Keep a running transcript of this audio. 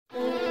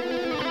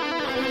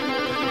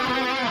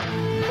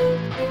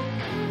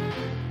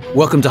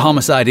Welcome to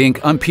Homicide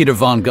Inc. I'm Peter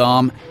Von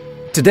Gom.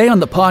 Today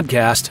on the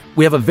podcast,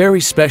 we have a very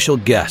special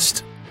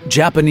guest,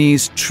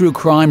 Japanese true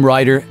crime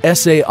writer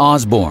S.A.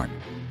 Osborne.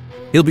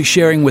 He'll be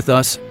sharing with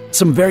us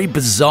some very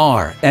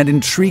bizarre and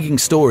intriguing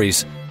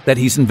stories that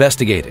he's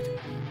investigated.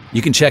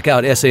 You can check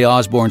out S.A.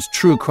 Osborne's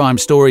true crime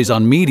stories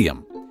on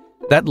Medium.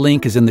 That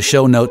link is in the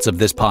show notes of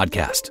this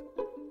podcast.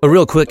 A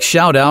real quick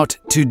shout out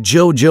to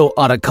Jojo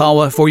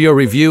Arakawa for your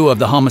review of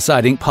the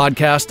Homicide Inc.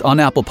 podcast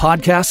on Apple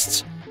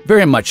Podcasts.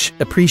 Very much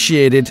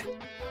appreciated.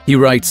 He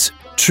writes,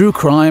 "True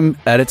crime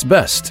at its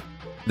best.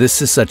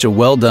 This is such a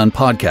well-done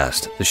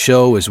podcast. The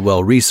show is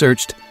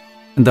well-researched,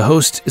 and the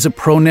host is a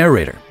pro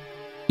narrator.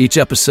 Each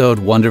episode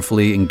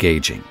wonderfully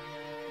engaging."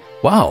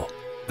 Wow,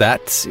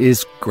 that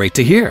is great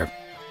to hear.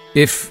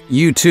 If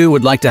you too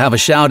would like to have a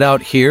shout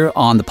out here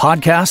on the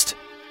podcast,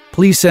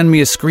 please send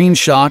me a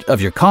screenshot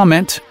of your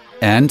comment,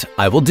 and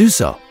I will do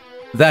so.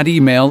 That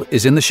email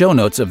is in the show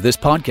notes of this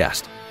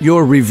podcast.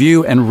 Your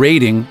review and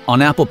rating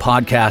on Apple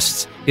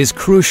Podcasts is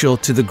crucial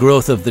to the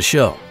growth of the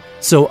show,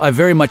 so I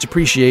very much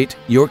appreciate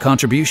your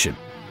contribution.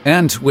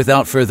 And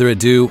without further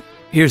ado,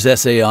 here's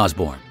S.A.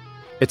 Osborne.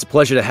 It's a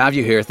pleasure to have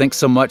you here. Thanks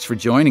so much for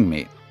joining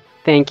me.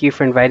 Thank you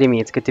for inviting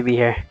me. It's good to be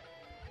here.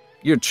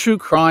 Your true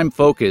crime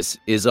focus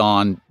is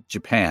on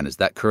Japan, is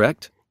that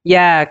correct?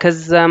 Yeah,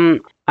 because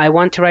I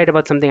want to write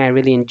about something I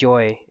really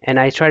enjoy. And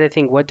I try to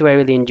think, what do I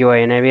really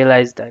enjoy? And I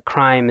realized that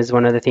crime is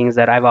one of the things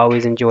that I've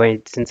always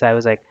enjoyed since I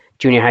was like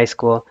junior high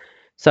school.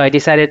 So I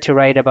decided to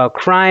write about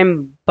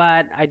crime,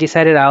 but I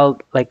decided I'll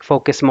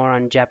focus more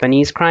on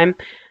Japanese crime.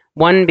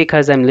 One,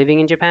 because I'm living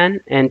in Japan,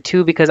 and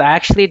two, because I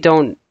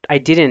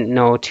didn't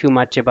know too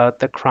much about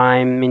the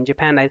crime in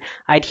Japan.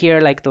 I'd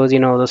hear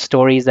those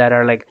stories that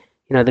are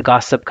the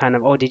gossip kind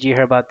of, oh, did you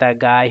hear about that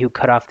guy who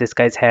cut off this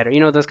guy's head?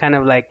 Or, those kind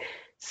of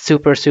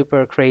super,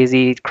 super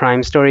crazy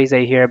crime stories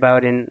I hear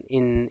about in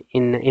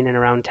and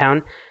around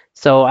town.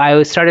 So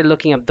I started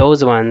looking up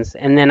those ones,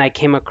 and then I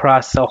came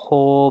across a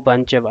whole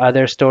bunch of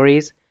other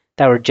stories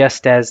that were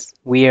just as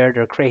weird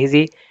or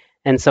crazy.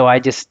 And so I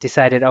just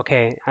decided,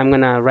 okay, I'm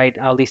going to write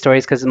all these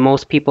stories because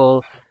most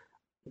people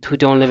who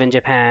don't live in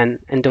Japan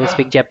and don't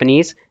speak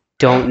Japanese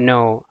don't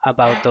know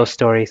about those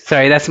stories.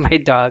 Sorry, that's my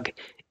dog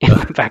in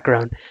the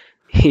background.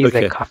 He's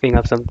coughing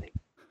up something.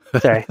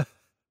 Sorry.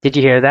 Did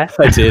you hear that?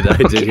 I did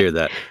hear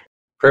that.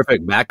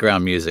 Perfect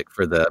background music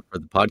for the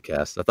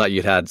podcast. I thought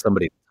you'd had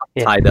somebody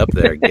tied up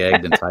there,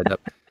 gagged and tied up.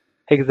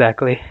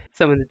 Exactly.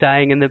 Someone's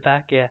dying in the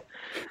back. Yeah.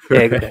 Yeah,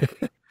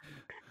 exactly.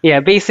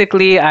 Yeah,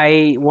 basically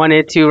I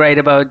wanted to write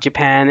about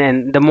Japan,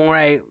 and the more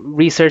I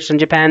researched on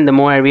Japan, the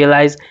more I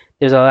realized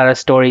there's a lot of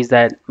stories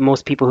that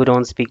most people who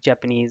don't speak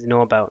Japanese know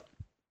about.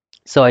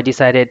 So I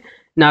decided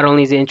not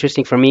only is it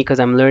interesting for me because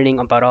I'm learning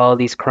about all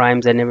these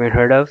crimes I never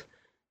heard of,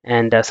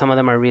 and some of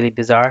them are really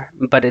bizarre,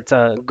 but it's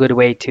a good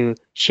way to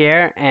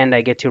share, and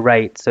I get to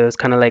write. So it's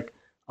kind of like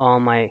all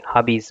my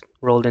hobbies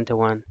rolled into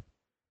one.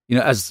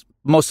 As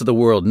most of the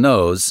world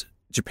knows,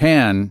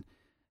 Japan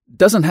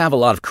doesn't have a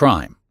lot of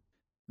crime.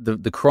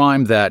 The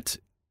crime that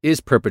is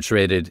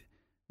perpetrated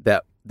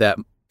that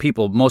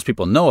most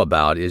people know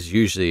about is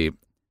usually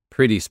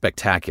pretty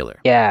spectacular.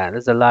 Yeah,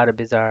 there's a lot of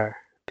bizarre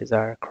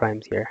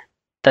crimes here.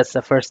 That's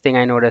the first thing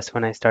I noticed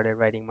when I started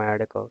writing my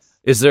articles.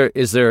 Is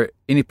there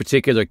any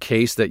particular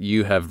case that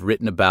you have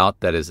written about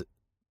that is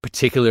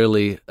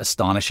particularly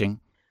astonishing?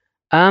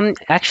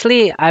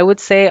 Actually, I would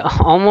say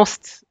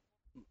almost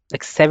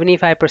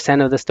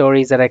 75% of the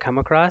stories that I come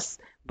across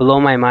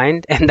blow my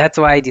mind, and that's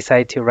why I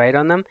decided to write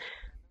on them.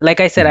 Like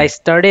I said, I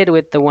started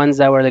with the ones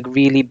that were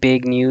really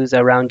big news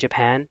around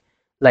Japan,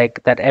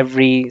 like that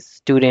every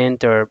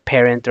student or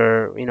parent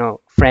or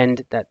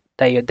friend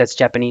that's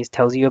Japanese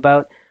tells you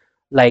about.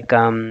 Like,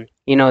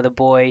 the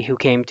boy who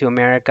came to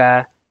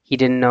America, he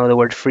didn't know the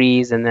word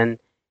freeze, and then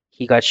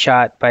he got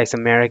shot by some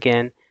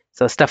American.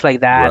 So stuff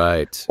like that.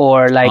 Right.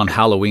 Or on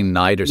Halloween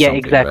night or something,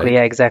 exactly. Right?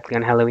 Yeah, exactly,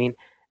 on Halloween.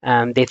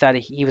 They thought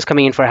he was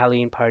coming in for a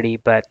Halloween party,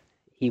 but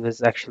he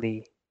was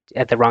actually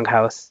at the wrong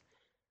house.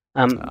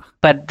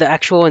 But the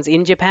actual ones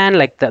in Japan,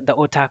 like the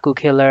Otaku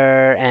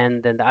killer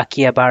and then the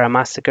Akihabara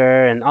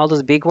massacre and all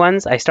those big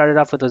ones, I started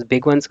off with those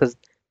big ones because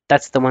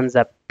that's the ones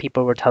that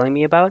people were telling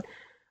me about.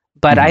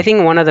 But I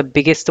think one of the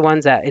biggest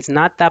ones that is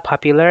not that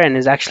popular and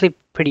is actually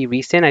pretty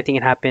recent, I think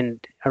it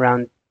happened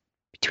around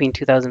between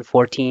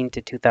 2014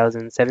 to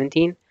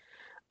 2017,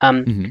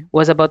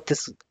 was about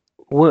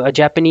a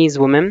Japanese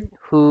woman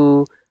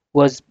who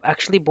was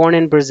actually born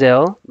in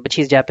Brazil, but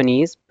she's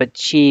Japanese, but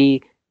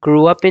she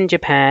grew up in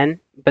Japan,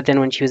 but then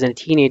when she was a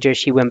teenager,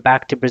 she went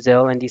back to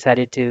Brazil and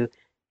decided to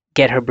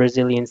get her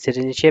Brazilian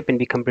citizenship and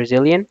become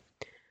Brazilian.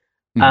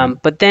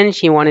 But then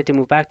she wanted to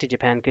move back to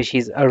Japan because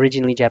she's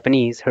originally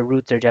Japanese. Her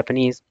roots are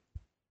Japanese.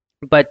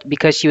 But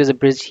because she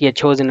had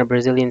chosen a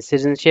Brazilian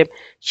citizenship,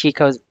 she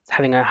was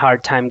having a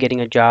hard time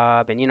getting a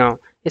job. And,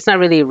 it's not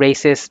really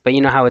racist, but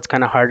how it's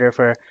kind of harder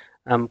for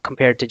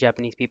compared to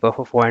Japanese people,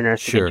 for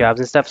foreigners to get jobs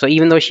and stuff. So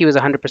even though she was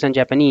 100%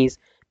 Japanese,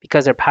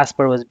 because her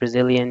passport was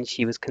Brazilian,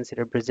 she was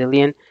considered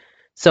Brazilian.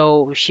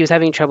 So she was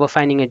having trouble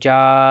finding a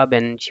job,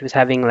 and she was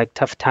having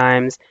tough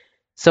times.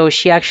 So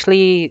she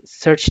actually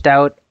searched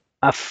out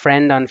a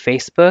friend on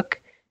Facebook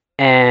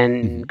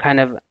and kind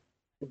of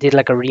did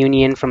like a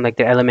reunion from like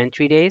their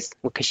elementary days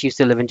because she used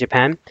to live in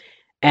Japan.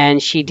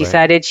 And she Right.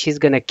 decided she's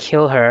gonna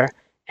kill her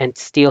and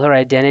steal her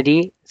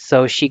identity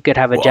so she could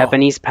have a Whoa.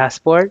 Japanese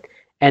passport.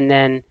 And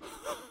then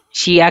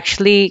she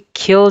actually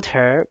killed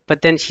her,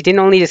 but then she didn't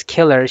only just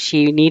kill her,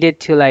 she needed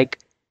to like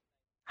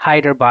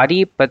hide her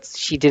body, but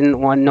she didn't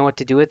want to know what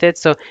to do with it.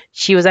 So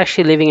she was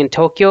actually living in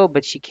Tokyo,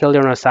 but she killed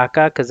her in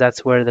Osaka because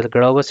that's where the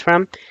girl was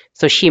from.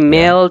 So she Yeah.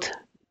 mailed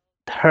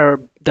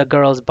the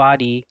girl's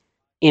body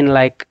in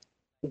like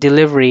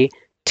delivery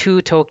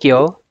to Tokyo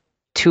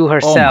to Oh my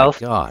herself,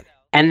 God.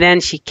 and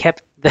then she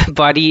kept the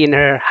body in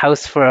her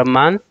house for a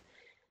month,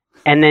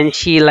 and then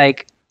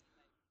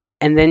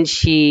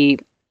she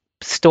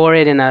stored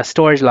it in a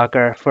storage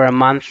locker for a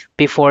month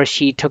before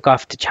she took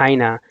off to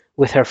China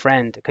with her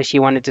friend because she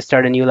wanted to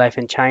start a new life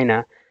in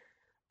China.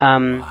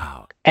 Um,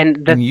 Wow.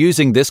 and And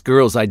using this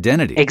girl's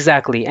identity.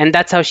 exactly, and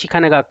that's how she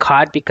kind of got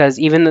caught because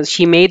even though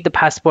she made the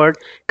passport,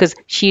 because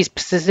she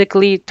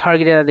specifically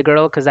targeted at the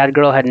girl because that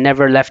girl had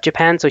never left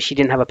Japan, so she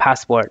didn't have a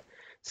passport.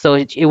 So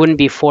it wouldn't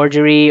be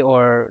forgery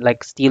or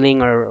like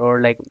stealing or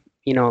like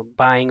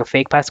buying a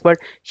fake passport.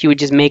 She would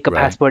just make a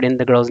Right. passport in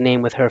the girl's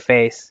name with her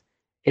face.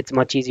 It's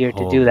much easier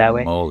to do Holy that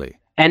way. moly.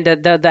 And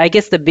I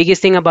guess the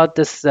biggest thing about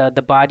this,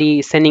 the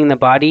body, sending the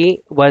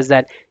body, was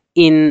that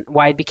in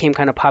why it became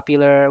kind of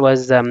popular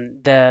was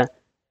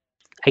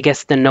I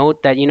guess the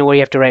note that where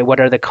you have to write what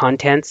are the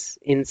contents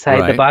inside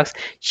the Right. box.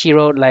 She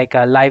wrote like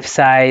a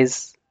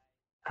life-size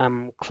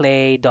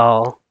clay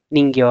doll,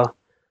 ningyo.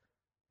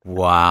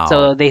 Wow.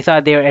 So they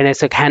thought and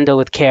it's like handled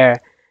with care.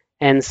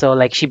 And so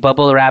like she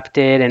bubble wrapped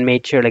it and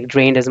made sure like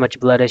drained as much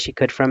blood as she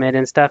could from it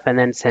and stuff, and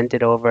then sent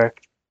it over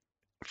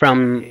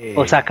from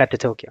Osaka to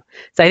Tokyo.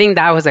 So I think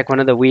that was like one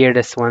of the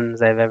weirdest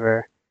ones I've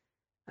ever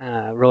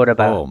wrote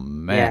about. Oh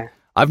man. Yeah.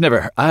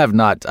 I have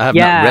not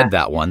Yeah. read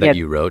that one that Yeah.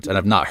 you wrote, and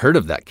I've not heard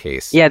of that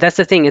case. Yeah, that's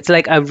the thing. It's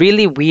like a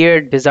really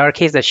weird, bizarre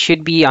case that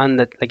should be on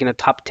the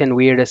top 10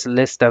 weirdest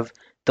list of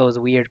those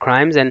weird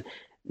crimes, and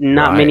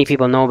not many Right.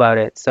 people know about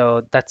it.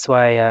 So that's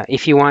why,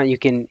 if you want, you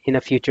can in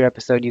a future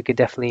episode you could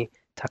definitely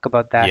talk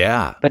about that.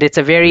 Yeah. But it's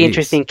a very Please.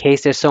 interesting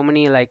case. There's so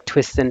many like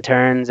twists and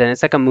turns, and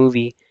it's like a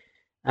movie.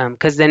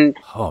 Because then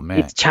Oh man.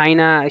 it's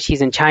China.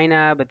 She's in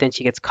China, but then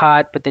she gets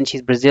caught. But then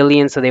she's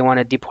Brazilian, so they want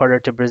to deport her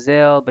to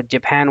Brazil. But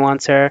Japan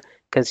wants her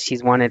because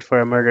she's wanted for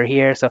a murder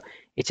here. So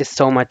it's just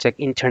so much like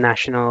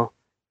international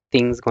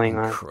things going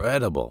on.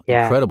 Incredible.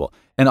 Yeah. Incredible.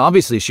 And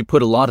obviously she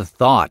put a lot of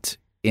thought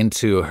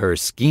into her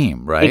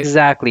scheme, right?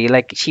 Exactly.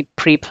 Like she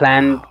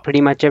pre-planned Wow.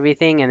 pretty much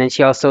everything, and then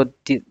she also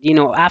did.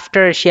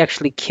 After she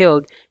actually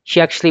killed,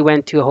 she actually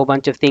went to a whole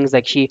bunch of things.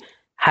 Like she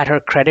had her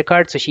credit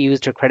card, so she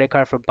used her credit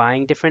card for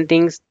buying different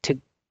things to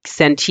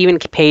send. She even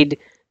paid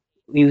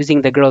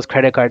using the girl's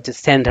credit card to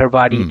send her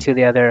body to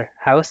the other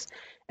house,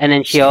 and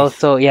then she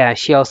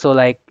Jeez. also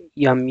like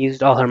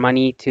used all her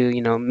money to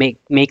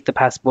make the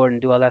passport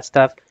and do all that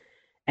stuff.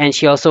 And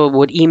she also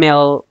would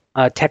email,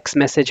 text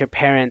message her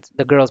parents,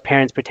 the girl's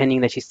parents,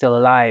 pretending that she's still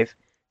alive,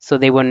 so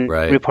they wouldn't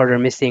Right. report her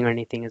missing or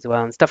anything as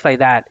well, and stuff like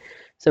that.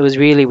 So it was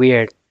really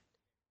weird.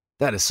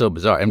 That is so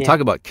bizarre. And Yeah. talk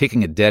about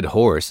kicking a dead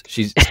horse.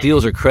 She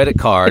steals her credit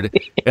card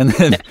and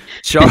then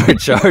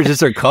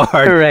charges her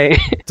card Right.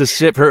 to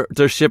ship her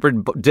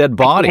dead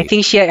body. I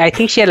think she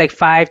had like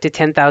 $5,000 to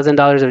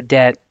 $10,000 of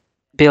debt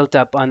built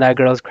up on that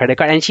girl's credit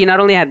card, and she not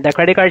only had the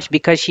credit card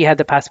because she had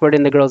the passport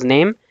in the girl's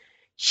name.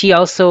 She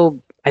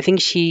also, I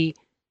think she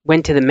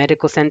went to the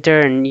medical center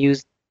and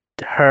used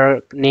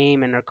her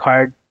name and her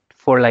card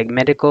for like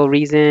medical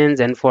reasons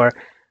and for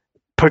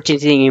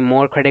purchasing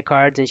more credit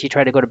cards, and she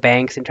tried to go to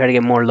banks and try to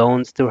get more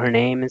loans through her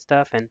name and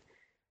stuff, and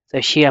so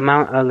she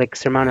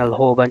surmounted a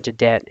whole bunch of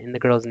debt in the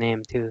girl's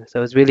name too. So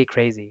it was really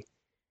crazy.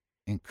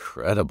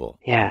 Incredible.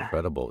 Yeah.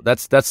 Incredible.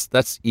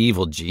 That's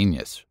evil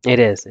genius It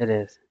is.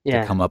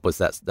 Yeah. to come up with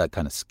that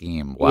kind of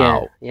scheme.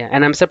 Wow. Yeah.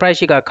 And I'm surprised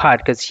she got caught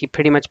because she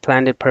pretty much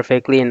planned it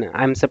perfectly. And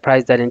I'm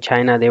surprised that in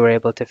China they were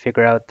able to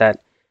figure out that.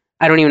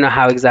 I don't even know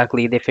how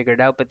exactly they figured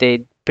out, but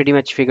they pretty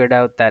much figured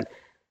out that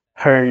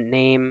her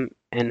name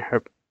and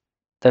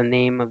the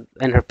name of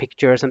and her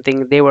picture or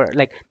something, they were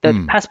like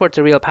the passport's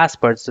a real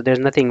passport, so there's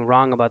nothing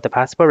wrong about the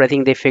passport. I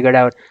think they figured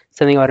out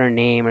something about her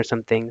name or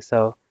something.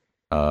 So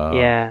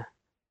yeah.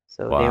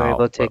 So they were Wow.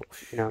 able to,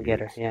 Well, get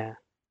her. jeez. Yeah.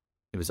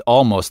 It was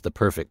almost the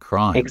perfect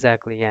crime.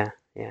 Exactly. Yeah.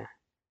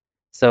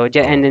 So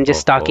and then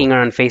just stalking her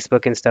on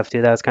Facebook and stuff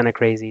too. That was kind of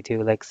crazy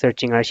too. Like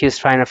searching her. She was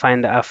trying to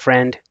find a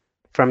friend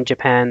from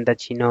Japan that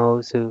she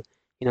knows who,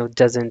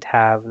 doesn't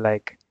have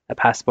like a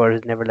passport,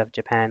 who's never left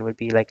Japan, would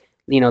be like,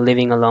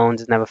 living alone,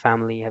 doesn't have a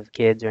family, have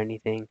kids or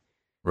anything.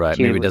 Right.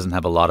 She Maybe would- doesn't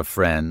have a lot of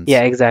friends.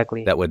 Yeah,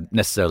 exactly. That would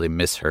necessarily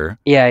miss her.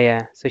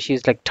 Yeah. So she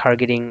was like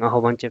targeting a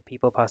whole bunch of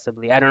people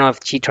possibly. I don't know if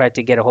she tried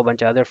to get a whole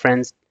bunch of other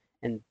friends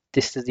and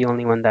this is the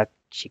only one that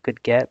she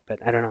could get, but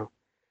I don't know.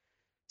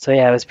 So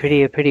yeah, it was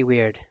pretty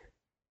weird.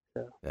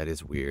 So That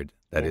is weird.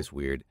 Yeah. Is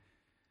weird.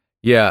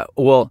 Yeah.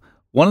 Well,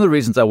 one of the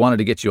reasons I wanted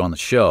to get you on the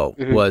show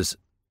Mhm. was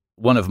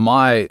one of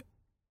my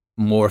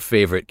more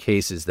favorite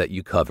cases that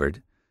you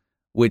covered,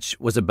 which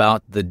was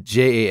about the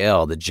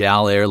JAL, the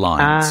JAL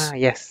Airlines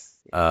Yes.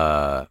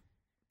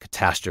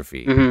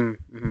 catastrophe.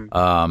 Mm-hmm.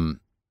 Mm-hmm.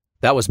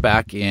 That was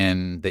back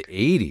in the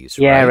 80s,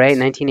 Yeah, right? right.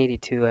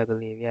 1982, I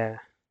believe. Yeah.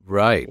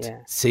 Right.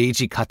 Yeah.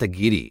 Seiji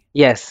Katagiri.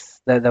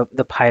 Yes,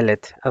 the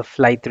pilot of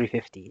Flight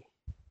 350.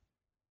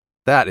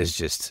 That is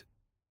just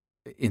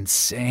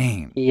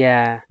insane.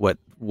 Yeah.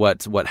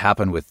 What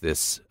happened with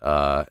this?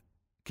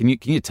 Can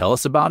you tell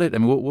us about it? I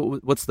mean,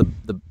 what's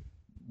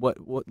what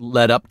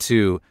led up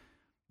to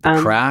the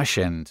crash?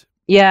 And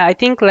yeah, I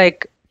think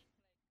like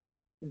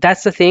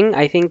that's the thing.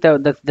 I think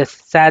the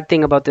sad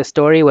thing about the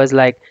story was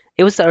like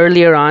it was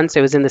earlier on, so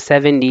it was in the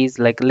 70s,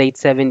 like late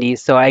 70s.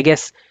 So I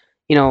guess,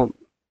 you know,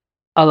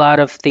 a lot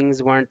of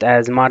things weren't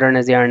as modern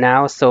as they are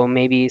now, so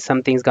maybe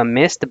some things got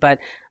missed. But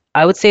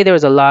I would say there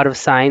was a lot of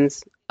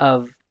signs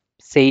of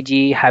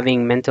Seiji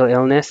having mental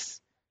illness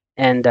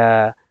and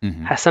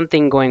has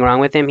something going wrong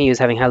with him. He was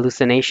having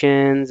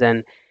hallucinations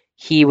and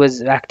he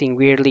was acting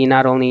weirdly,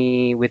 not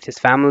only with his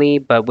family,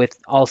 but with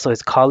also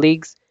his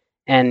colleagues.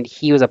 And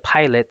he was a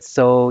pilot,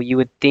 so you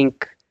would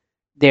think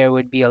there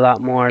would be a lot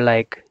more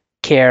like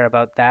care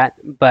about that.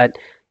 But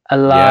a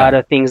lot yeah,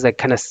 of things like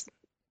kind of,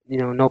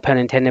 no pun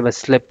intended, was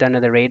slipped under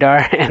the radar.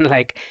 And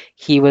like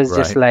he was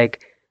just right.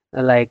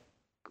 like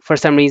for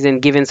some reason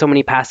given so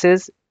many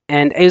passes.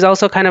 And it was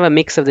also kind of a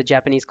mix of the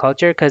Japanese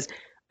culture because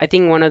I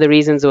think one of the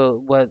reasons,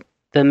 what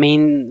the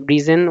main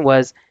reason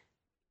was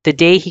the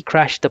day he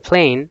crashed the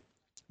plane,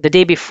 the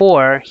day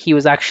before, he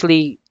was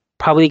actually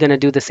probably going to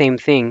do the same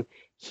thing.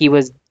 He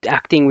was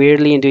acting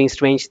weirdly and doing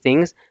strange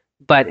things,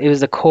 but it was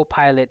the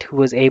co-pilot who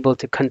was able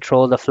to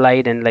control the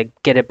flight and like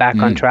get it back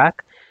on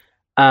track.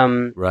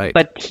 Right.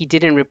 But he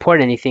didn't report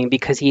anything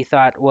because he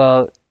thought,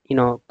 well,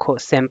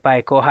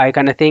 senpai, kohai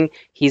kind of thing.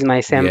 He's my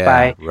Yeah,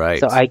 senpai,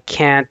 so right. I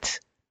can't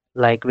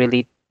like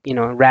really,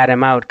 rat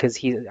him out because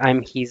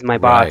he's my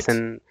boss, Right.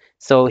 and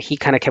so he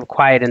kind of kept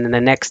quiet. And then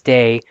the next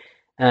day,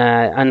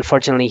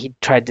 unfortunately, he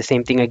tried the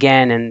same thing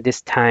again, and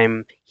this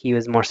time he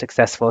was more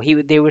successful.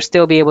 They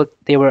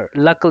were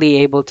luckily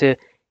able to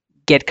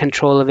get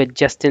control of it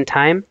just in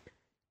time,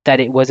 that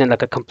it wasn't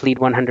like a complete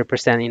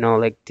 100%,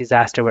 like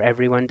disaster where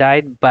everyone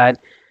died, but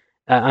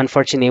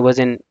unfortunately, it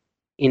wasn't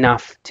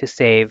enough to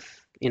save,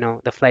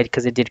 the flight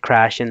because it did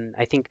crash, and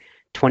I think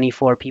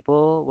 24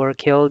 people were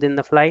killed in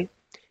the flight.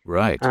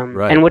 Right. And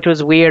Right. what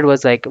was weird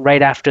was like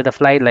right after the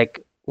flight,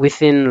 like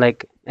within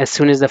like as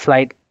soon as the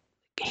flight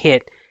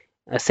hit,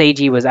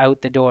 Seiji was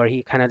out the door.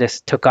 He kind of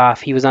just took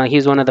off. He was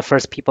one of the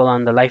first people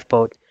on the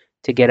lifeboat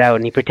to get out,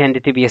 and he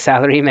pretended to be a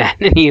salaryman,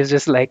 and he was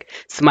just like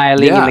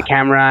smiling in the Yeah.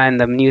 camera and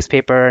the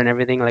newspaper and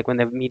everything. Like when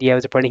the media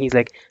was reporting, he's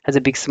like has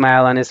a big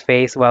smile on his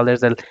face while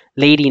there's a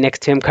lady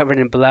next to him covered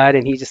in blood,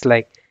 and he's just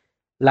like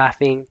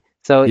laughing.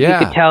 So you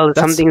could Yeah. tell That's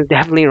something's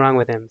definitely wrong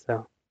with him.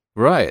 So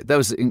right. That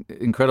was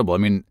incredible. I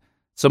mean,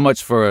 so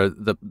much for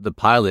the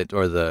pilot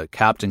or the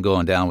captain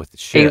going down with the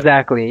ship,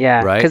 exactly,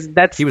 yeah, right? because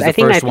that's He was I the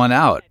think first one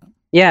out.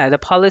 yeah, the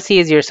policy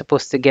is you're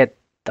supposed to get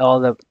all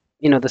the,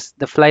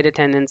 the flight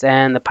attendants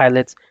and the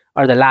pilots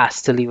are the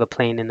last to leave a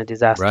plane in a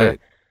disaster. Right.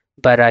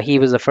 But he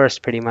was the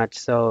first pretty much.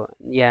 So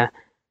yeah,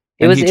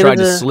 And he it was tried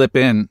to a slip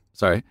in.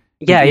 Sorry.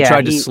 yeah, He yeah,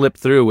 tried to slip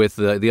through with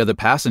the other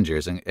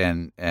passengers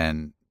and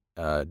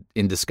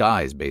in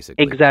disguise,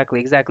 basically.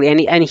 exactly.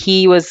 And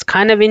he was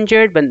kind of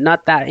injured, but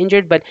not that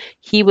injured. But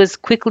he was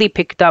quickly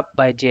picked up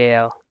by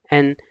JL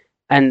and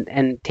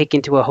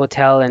taken to a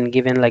hotel and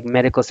given like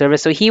medical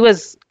service. So he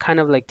was kind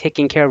of like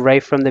taken care of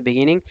right from the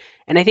beginning.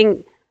 And I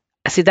think,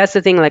 see, that's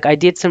the thing. Like I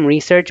did some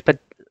research, but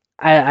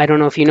I don't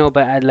know if you know,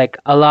 but like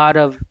a lot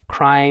of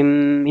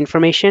crime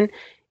information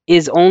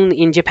is only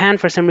in Japan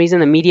for some reason.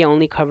 The media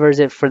only covers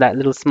it for that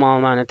little small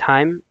amount of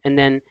time, and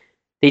then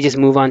they just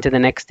move on to the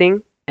next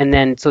thing. And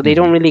then so they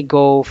don't Hmm. really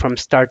go from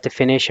start to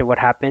finish of what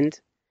happened.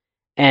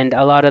 And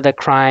a lot of the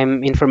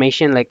crime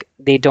information, like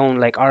they don't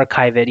like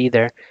archive it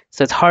either.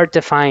 So it's hard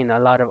to find a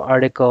lot of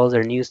articles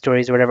or news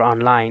stories or whatever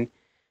online.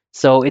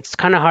 So it's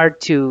kind of hard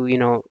to,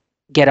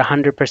 get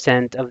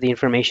 100% of the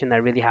information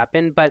that really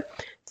happened. But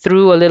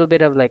through a little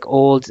bit of like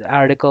old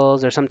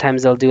articles, or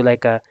sometimes they'll do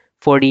like a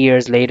 40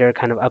 years later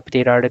kind of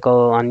update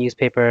article on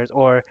newspapers,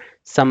 or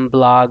some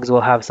blogs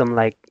will have some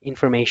like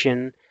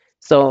information.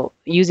 So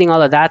using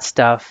all of that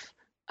stuff,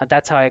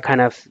 that's how I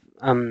kind of,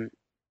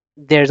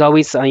 there's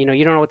always, you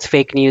don't know what's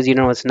fake news, you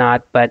don't know what's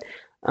not, but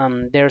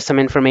there's some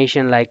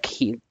information like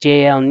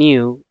JL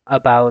knew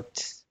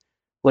about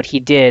what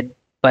he did,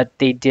 but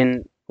they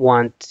didn't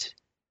want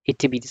it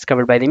to be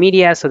discovered by the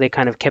media, so they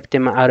kind of kept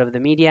him out of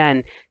the media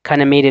and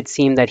kind of made it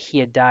seem that he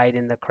had died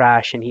in the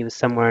crash and he was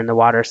somewhere in the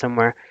water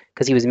somewhere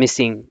because he was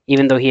missing,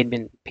 even though he had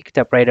been picked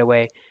up right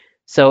away.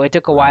 So it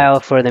took a while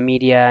Right. for the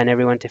media and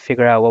everyone to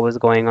figure out what was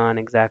going on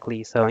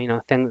exactly. So,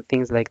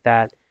 things like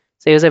that.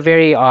 So it was a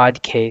very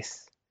odd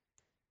case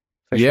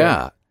for sure.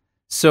 Yeah.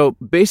 So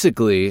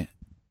basically,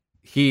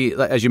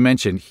 as you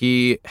mentioned,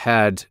 he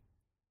had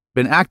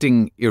been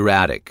acting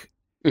erratic,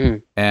 Hmm.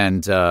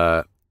 and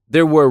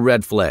there were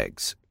red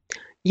flags.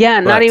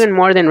 Yeah, not But even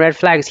more than red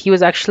flags. He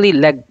was actually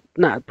like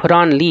not put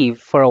on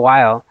leave for a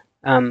while,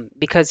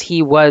 because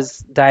he was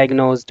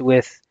diagnosed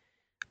with,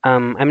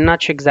 I'm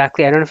not sure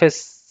exactly. I don't know if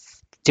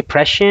it's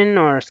depression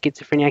or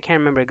schizophrenia. I can't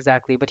remember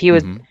exactly, but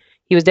Hmm.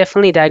 he was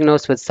definitely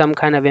diagnosed with some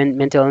kind of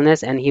mental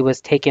illness, and he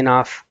was taken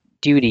off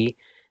duty.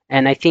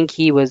 And I think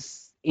he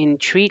was in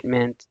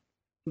treatment,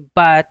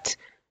 but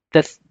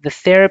the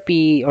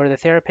therapy or the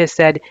therapist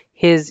said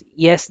his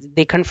yes,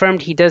 they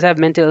confirmed he does have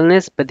mental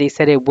illness, but they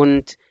said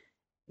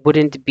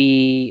wouldn't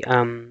be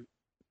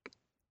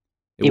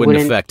It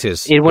wouldn't affect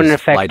his it wouldn't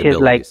affect flight his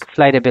like abilities.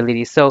 flight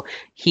ability. So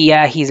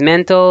he's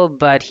mental,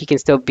 but he can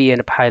still be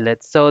a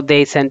pilot. So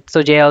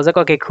JL was like,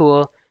 okay,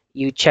 cool.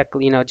 You check,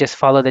 just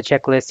follow the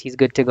checklist. He's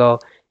good to go,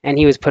 and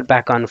he was put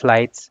back on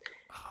flights.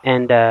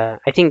 And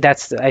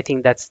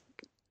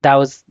that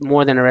was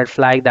more than a red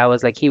flag. That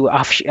was like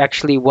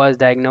actually was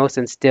diagnosed,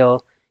 and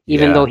still,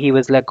 even though Yeah. he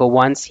was let go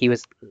once, he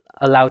was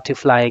allowed to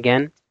fly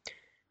again.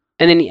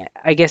 And then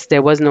I guess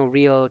there was no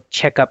real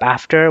checkup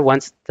after.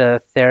 Once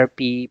the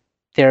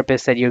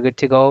therapist said you're good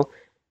to go,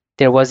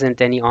 there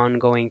wasn't any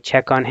ongoing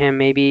check on him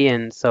maybe,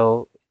 and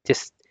so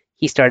just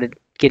he started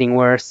getting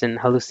worse and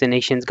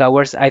hallucinations got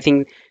worse. I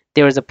think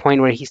there was a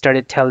point where he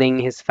started telling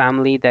his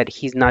family that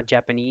he's not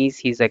Japanese,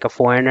 he's like a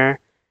foreigner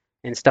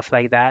and stuff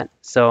like that.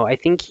 So I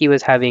think he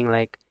was having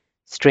like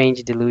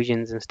strange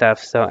delusions and stuff.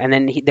 So and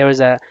then there was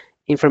a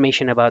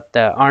information about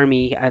the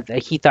army.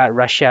 He thought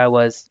Russia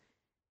was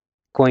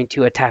going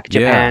to attack Yeah.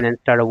 Japan and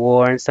start a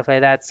war and stuff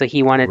like that. So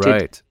he wanted to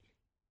Right.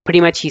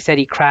 pretty much he said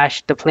he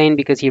crashed the plane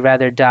because he'd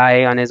rather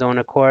die on his own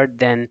accord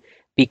than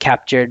be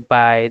captured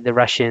by the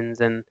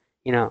Russians and,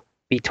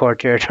 be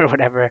tortured or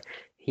whatever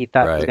he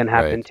thought was Right. going to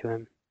happen Right. to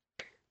him.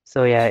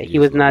 So yeah, Jeez Louise.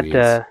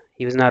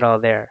 he was not all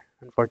there,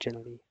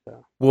 unfortunately.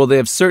 So Well, they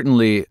have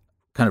certainly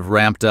kind of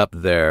ramped up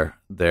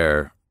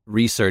their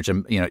research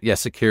and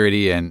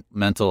security and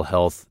mental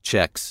health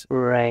checks.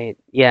 right.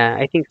 Yeah,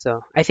 I think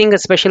so. I think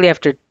especially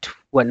after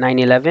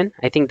 9/11,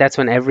 I think that's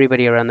when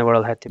everybody around the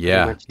world had to pretty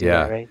Yeah. much do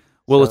that, Yeah. right?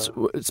 Well,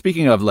 So, it's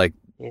speaking of like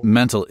yeah.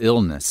 mental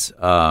illness.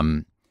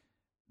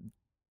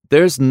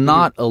 There's Mhm.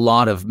 not a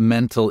lot of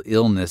mental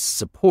illness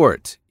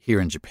support here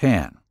in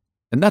Japan,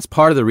 and that's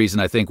part of the reason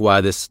I think why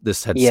this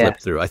had Yes.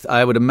 slipped through.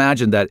 I would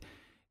imagine that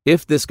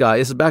if this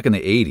is back in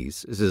the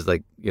 80s, this is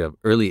like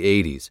early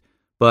 80s,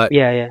 but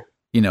Yeah,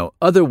 yeah.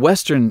 other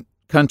Western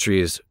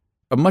countries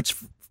are much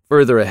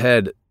further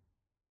ahead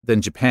than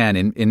Japan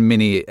in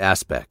many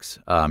aspects.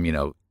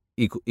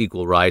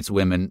 Equal rights,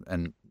 women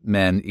and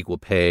men, equal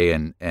pay,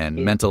 and Yeah.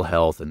 mental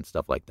health and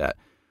stuff like that.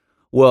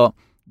 Well,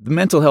 the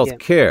mental health Yeah.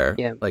 care,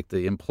 Yeah. like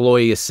the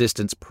employee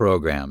assistance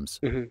programs,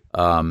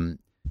 Hmm.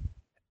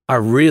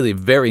 are really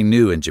very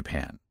new in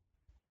Japan.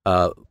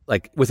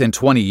 Like within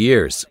 20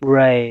 years.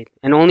 Right.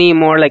 And only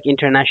more like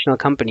international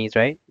companies,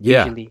 right?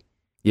 Yeah, Usually.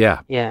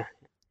 yeah, Yeah.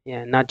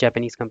 Yeah, not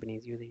Japanese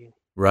companies usually.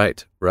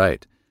 right,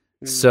 right.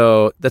 Mm.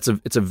 So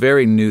it's a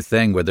very new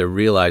thing where they're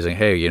realizing,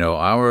 hey,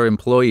 our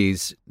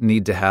employees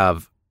need to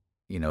have,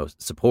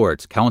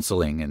 support,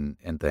 counseling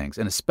and things,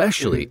 and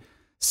especially Mhm.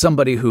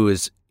 somebody who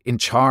is in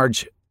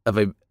charge of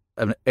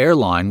an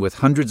airline with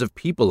hundreds of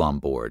people on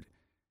board,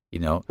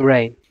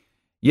 Right.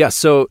 Yeah,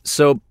 so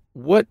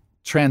what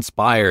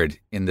transpired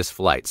in this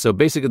flight? So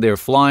basically they were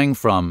flying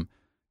from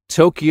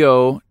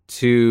Tokyo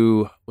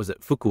to, was it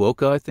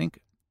Fukuoka, I think?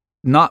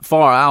 Not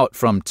far out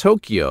from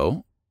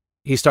Tokyo,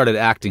 he started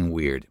acting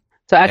weird.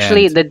 So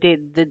actually And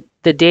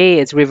the day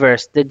it's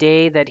reversed. The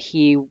day that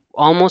he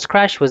almost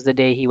crashed was the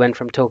day he went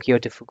from Tokyo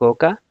to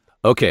Fukuoka.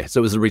 okay, so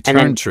it was a And return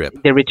then trip.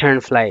 the return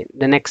flight.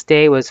 The next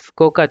day was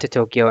Fukuoka to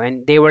Tokyo,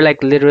 and they were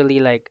like literally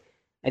like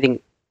I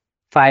think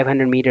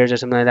 500 meters or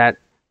something like that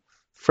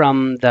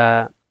from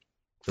the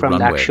The from the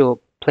runway.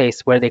 actual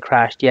place where they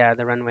crashed. Yeah,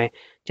 the runway,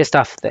 just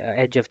off the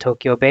edge of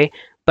Tokyo Bay.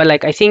 But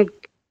like I think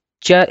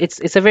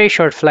it's a very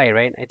short flight,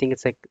 right? I think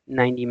it's like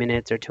 90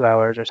 minutes or 2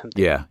 hours or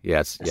something. Yeah,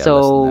 less than So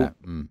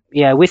that.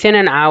 yeah, within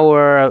an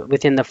hour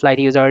within the flight,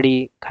 he was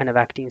already kind of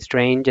acting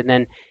strange. And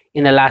then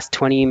in the last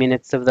 20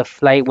 minutes of the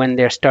flight, when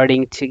they're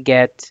starting to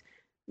get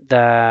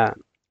the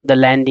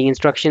landing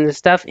instructions and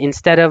stuff,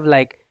 instead of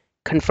like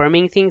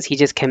confirming things, he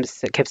just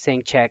kept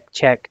saying check,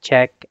 check,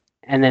 check.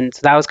 And then so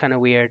that was kind of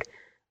weird.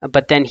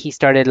 But then he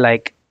started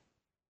like,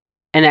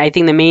 and I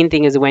think the main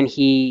thing is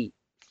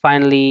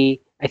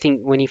I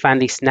think when he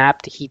finally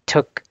snapped, he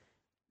took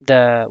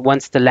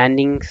once the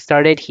landing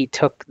started, he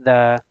took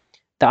the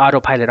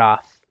autopilot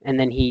off, and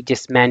then he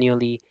just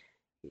manually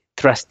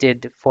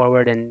thrusted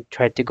forward and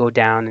tried to go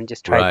down and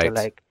just tried to Right.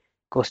 like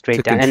go straight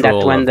Took down. And that's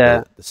control when of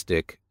the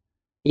stick.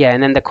 yeah,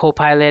 and then the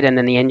co-pilot and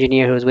then the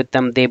engineer who was with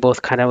them, they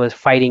both kind of was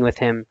fighting with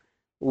him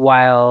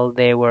while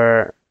they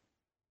were,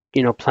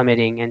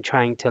 plummeting and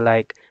trying to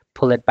like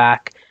pull it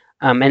back.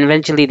 And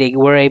eventually they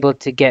were able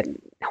to get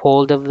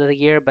hold of the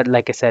gear, but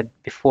like I said,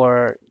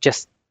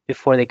 just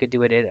before they could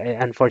do it,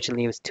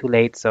 unfortunately it was too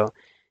late. So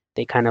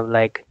they kind of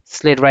like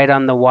slid right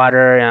on the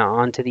water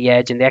onto the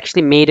edge, and they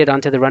actually made it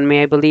onto the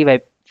runway, I believe.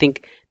 I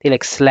think they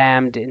like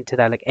slammed into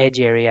that like edge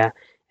area,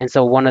 and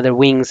so one of their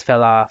wings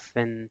fell off,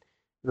 and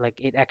like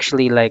it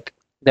actually like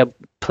the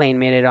plane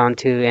made it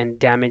onto and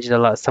damaged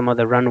some of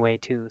the runway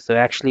too. So it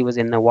actually was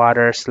in the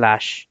water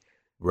slash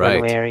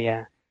runway Right.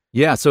 area.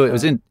 Yeah, so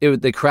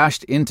they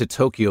crashed into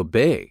Tokyo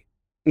Bay,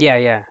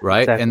 Yeah,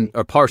 right? exactly.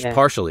 Or Yeah,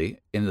 partially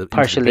into the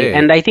partially. bay.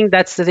 And I think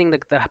that's the thing,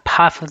 like the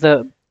half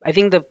of I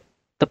think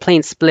the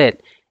plane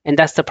split, and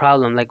that's the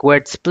problem. Like where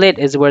it split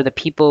is where the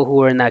people who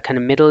were in that kind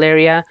of middle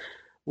area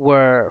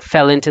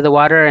fell into the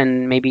water,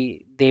 and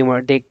maybe they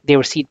were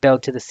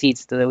seatbelt to the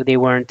seats, so they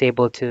weren't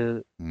able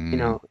to,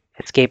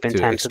 escape in To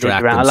time. So they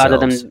extract drowned. A lot of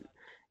themselves. them,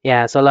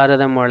 yeah. So a lot of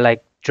them were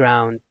like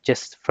drowned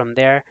just from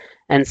there,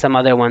 and some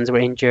other ones were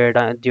injured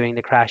during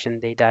the crash,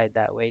 and they died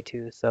that way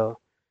too. So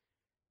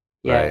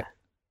yeah, Right.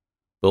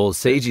 Old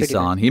so it's pretty bad.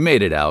 Seiji-san, he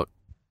made it out.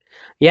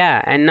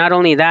 Yeah, and not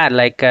only that,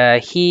 like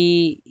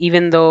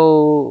even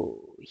though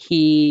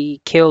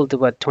he killed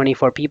what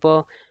 24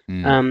 people,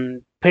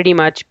 Mm, pretty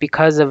much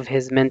because of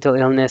his mental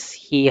illness,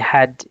 he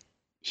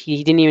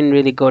didn't even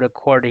really go to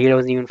court. He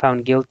wasn't even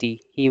found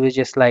guilty. He was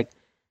just like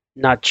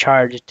not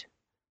charged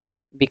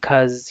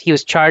because he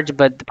was charged,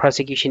 but the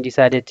prosecution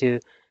decided to,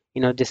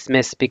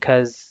 dismiss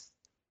because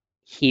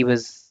he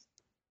was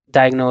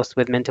diagnosed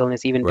with mental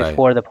illness even right.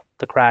 before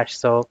the crash.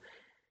 So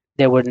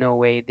there was no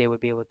way they would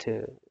be able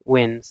to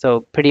win.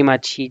 So pretty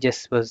much he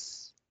just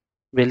was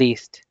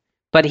released.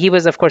 But he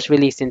was, of course,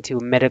 released into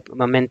a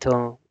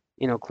mental,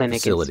 clinic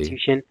Facility.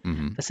 institution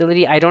Hmm.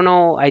 facility. I don't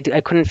know. I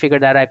couldn't figure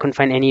that. I couldn't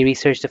find any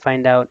research to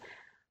find out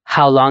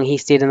how long he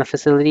stayed in the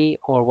facility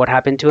or what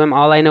happened to him.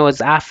 All I know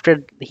is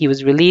after he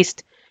was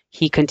released,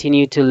 he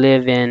continued to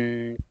live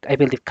in, I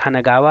believe,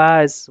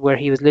 Kanagawa is where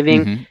he was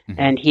living, Hmm. Hmm.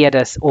 and he had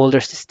an older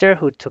sister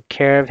who took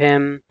care of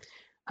him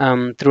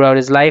throughout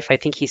his life. I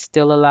think he's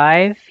still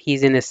alive.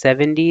 He's in his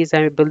 70s,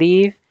 I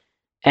believe.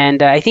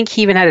 And I think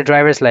he even had a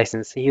driver's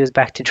license. He was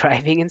back to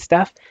driving and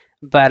stuff.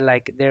 But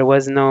like there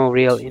was no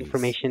real Jeez.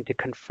 information to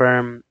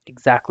confirm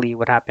exactly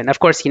what happened. Of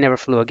course, he never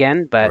flew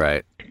again, but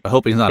Right. I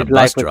hope he's not a his bus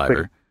life was pretty.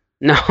 driver.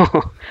 No,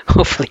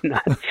 hopefully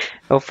not.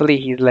 Hopefully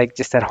he's like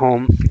just at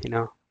home.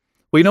 Well,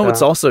 you know what's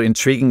So, also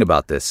intriguing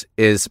about this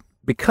is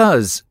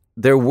because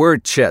there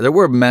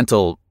were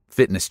mental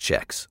fitness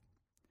checks,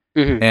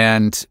 hmm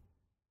and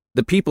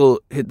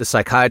the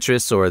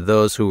psychiatrists or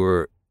those who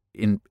were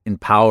in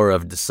power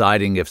of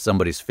deciding if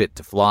somebody's fit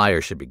to fly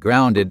or should be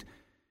grounded,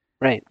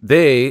 right,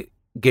 they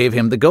gave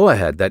him the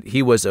go-ahead that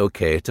he was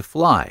okay to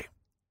fly.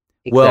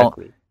 Well,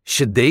 exactly.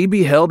 should they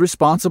be held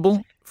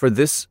responsible for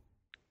this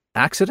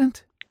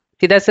accident?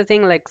 See, that's the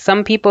thing. Like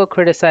some people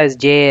criticize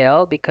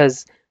JAL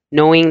because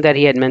knowing that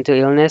he had mental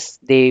illness,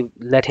 they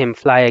let him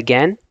fly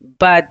again.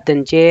 But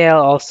then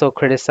JAL also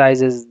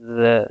criticizes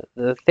the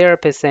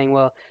therapist, saying,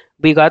 "Well,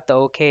 we got the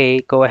okay,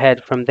 go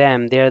ahead from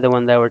them. They're the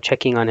one that were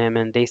checking on him,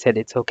 and they said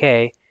it's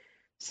okay,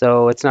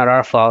 so it's not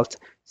our fault."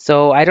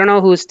 So I don't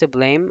know who's to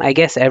blame. I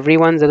guess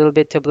everyone's a little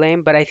bit to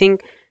blame, but I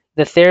think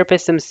the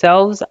therapists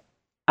themselves,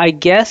 I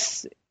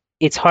guess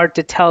it's hard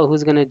to tell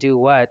who's going to do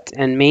what.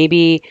 And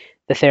maybe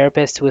the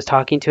therapist who was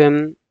talking to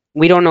him,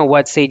 we don't know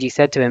what Seiji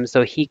said to him,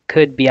 so he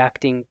could be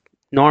acting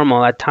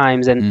normal at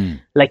times. And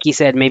Mm, like he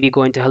said, maybe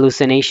go into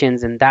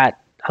hallucinations, and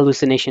that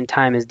hallucination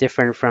time is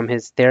different from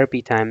his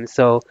therapy time.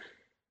 So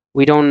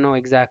we don't know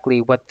exactly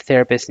what the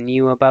therapist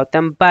knew about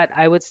them. But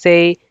I would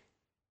say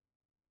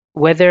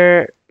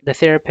whether the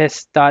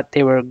therapist thought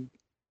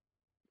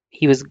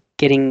he was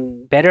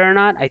getting better or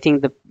not, I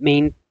think the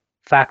main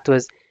fact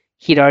was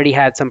he'd already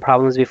had some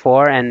problems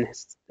before, and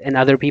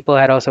other people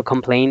had also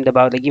complained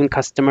about, like even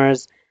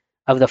customers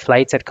of the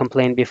flights had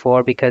complained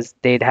before because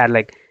they'd had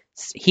like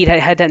he'd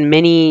had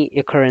many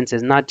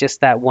occurrences, not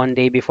just that one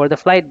day before the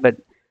flight, but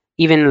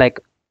even like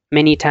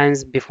many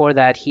times before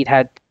that he'd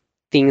had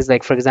things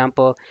like, for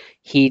example,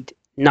 he'd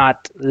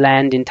not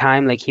land in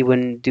time, like he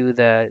wouldn't do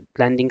the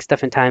landing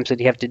stuff in time, so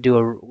he'd have to do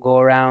a go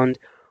around,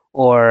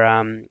 or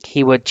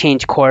he would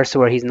change course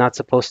where he's not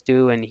supposed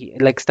to, and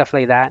like stuff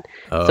like that.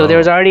 So there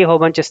was oh, already a whole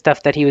bunch of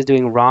stuff that he was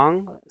doing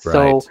wrong.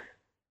 So right.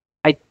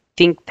 I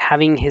think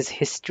having his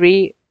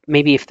history,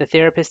 maybe if the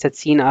therapist had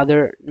seen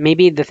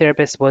maybe the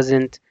therapist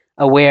wasn't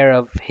aware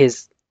of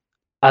his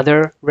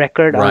other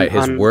record on Right,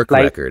 his work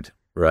flight. record. So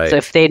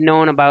if Right. they'd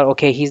known about,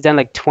 okay, he's done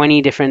like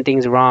 20 different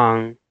things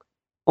wrong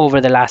over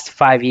the last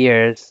 5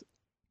 years,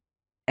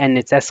 and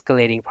it's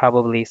escalating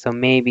probably, so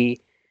maybe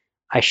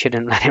I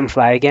shouldn't let him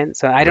fly again.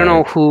 So I don't know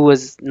Right. who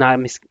was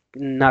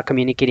not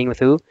communicating with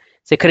who.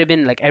 So it could have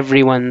been like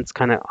everyone's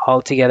kind of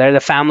all together. The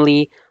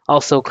family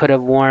also could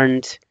have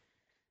warned,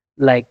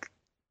 like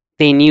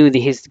they knew that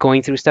he's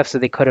going through stuff, so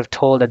they could have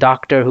told a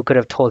doctor who could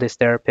have told his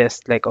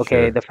therapist, like,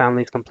 okay, Sure. the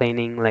family's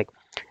complaining. Like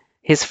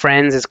his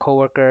friends, his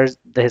coworkers,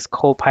 his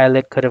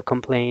co-pilot could have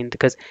complained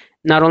because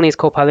not only his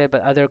co-pilot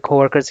but other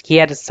coworkers. He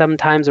had some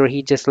times where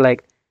he just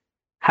like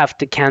have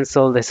to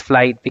cancel this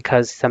flight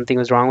because something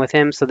was wrong with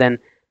him. So then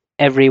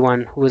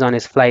everyone who was on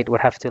his flight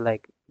would have to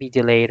like be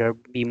delayed or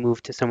be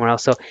moved to somewhere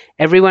else. So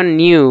everyone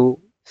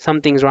knew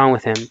something's wrong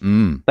with him,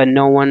 Mm, but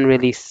no one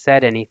really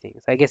said anything.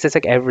 So I guess it's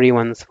like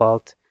everyone's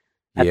fault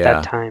at that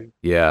yeah. time.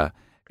 Yeah.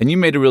 And you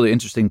made a really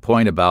interesting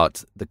point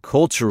about the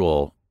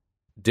cultural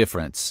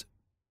difference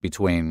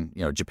between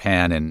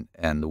Japan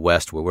and the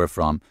West where we're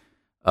from,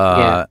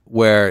 Yeah.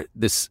 where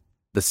the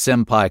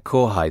senpai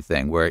kohai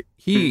thing, where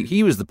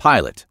he was the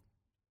pilot.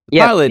 The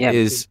Yep, pilot yep.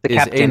 is The is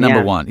captain, a number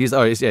yeah. one. He's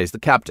the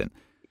captain.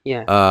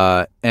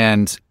 Yeah.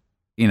 And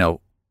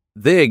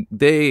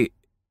they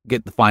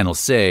get the final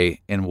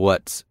say in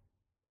what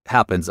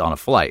happens on a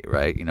flight,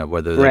 right?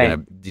 Whether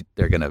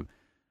they're gonna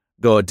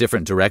go a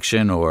different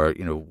direction or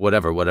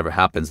whatever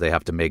happens, they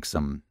have to make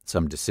some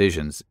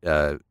decisions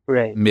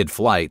Right.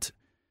 mid-flight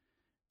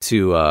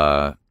to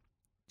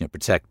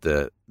protect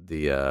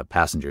the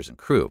passengers and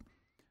crew.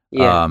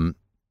 Yeah.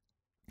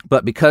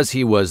 But because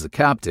he was the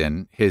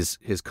captain, his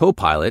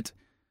co-pilot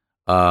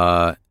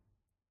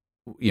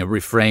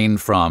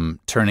refrained from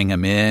turning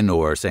him in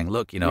or saying,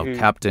 "Look,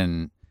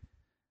 Captain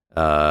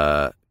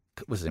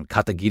what's his name,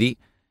 Katagiri,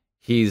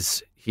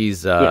 he's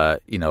he's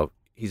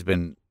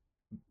been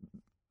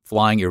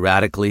flying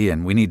erratically,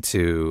 and we need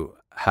to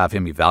have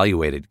him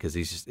evaluated because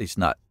he's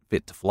not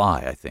fit to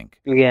fly, I think."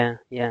 Yeah.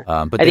 Yeah.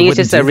 But I they think it's wouldn't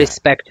just a do that.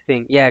 respect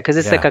thing. Yeah, because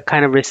it's like Yeah. a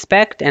kind of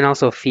respect and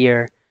also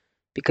fear,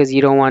 because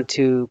you don't want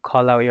to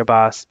call out your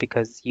boss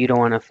because you don't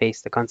want to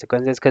face the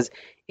consequences. Because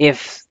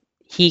if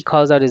he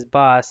calls out his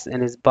boss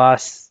and his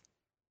boss,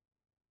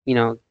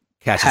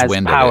 Catches has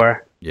wind power, of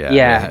it.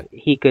 Yeah.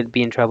 he could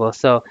be in trouble.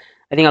 So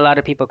I think a lot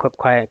of people kept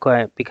quiet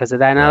because of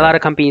that. And a Right. lot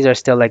of companies are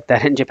still like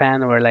that in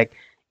Japan, where like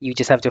you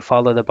just have to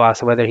follow the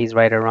boss whether he's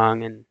right or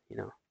wrong, and it's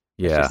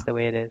Yeah. just the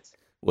way it is.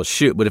 Well,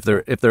 shoot, but if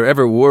there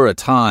ever were a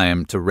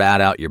time to rat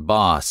out your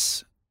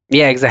boss,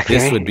 Yeah, exactly.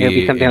 this Right? would It'll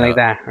be be, something like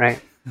that, right?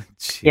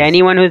 Jeez. Yeah,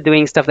 anyone who's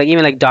doing stuff like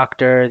even like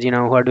doctors, who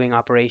are doing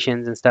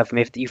operations and stuff,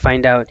 if you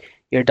find out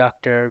your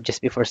doctor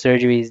just before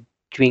surgery is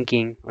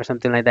drinking or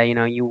something like that,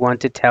 you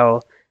want to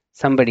tell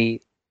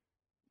somebody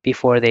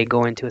before they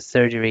go into a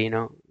surgery,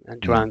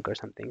 drunk or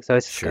something. So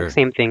it's Sure. the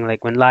same thing.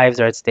 Like when lives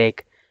are at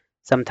stake,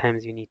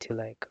 sometimes you need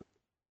to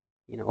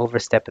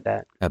overstep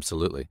that.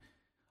 Absolutely.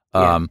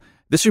 Yeah.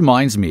 This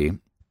reminds me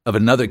of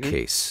another Mhm.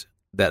 case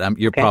that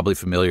you're Okay. probably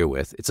familiar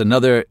with. It's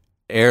another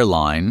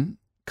airline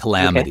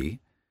calamity.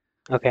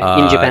 Okay.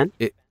 In Japan?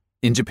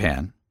 In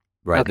Japan,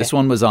 right? Okay. This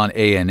one was on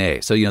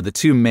ANA. So, the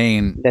two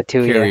main The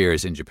two, yeah.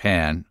 carriers in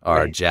Japan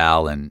are Right.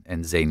 JAL and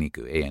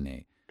Zeiniku,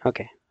 ANA.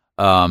 Okay.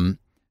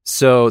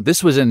 So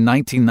this was in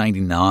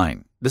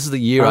 1999. This is the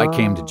year I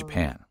came to Oh.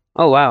 Japan.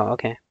 Oh, wow.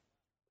 Okay.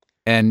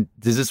 And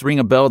does this ring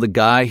a bell? The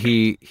guy,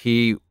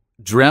 he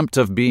dreamt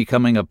of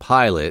becoming a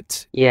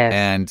pilot, Yes.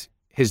 and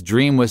his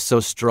dream was so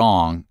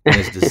strong and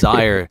his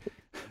desire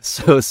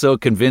so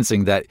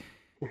convincing that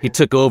he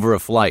took over a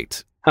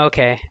flight.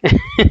 Okay.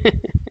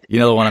 You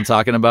know the one I'm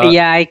talking about?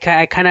 Yeah, I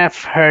kind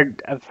of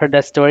I've heard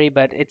that story,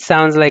 but it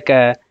sounds like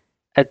a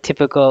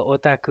typical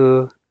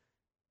otaku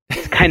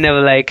kind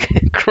of like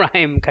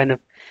crime kind of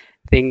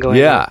thing going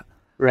on. Yeah.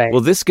 Right.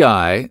 Well, this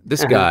guy,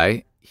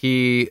 Uh-huh.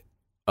 he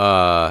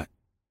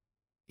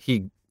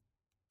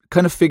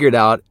kind of figured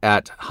out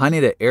at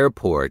Haneda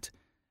Airport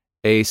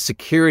a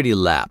security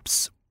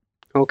lapse.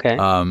 Okay.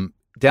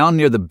 Down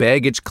near the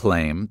baggage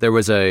claim, there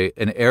was an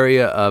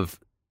area of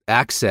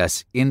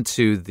access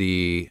into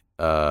the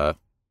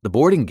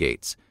boarding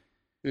gates.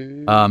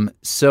 Mm.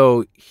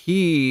 So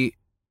he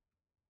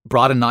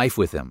brought a knife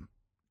with him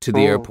to the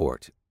Oh,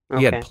 airport.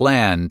 He okay. had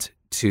planned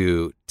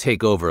to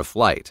take over a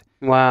flight.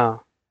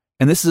 Wow.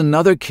 And this is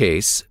another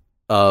case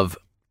of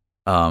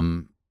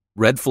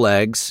red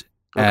flags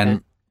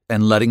and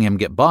letting him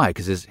get by,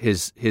 because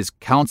his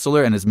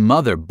counselor and his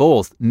mother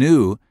both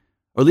knew,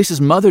 or at least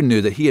his mother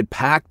knew, that he had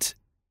packed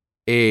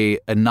a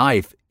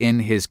knife in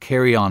his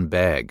carry-on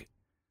bag.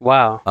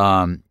 Wow.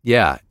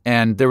 Yeah,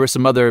 and there were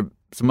some other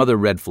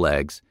red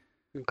flags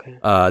Okay.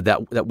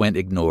 that went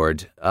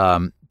ignored.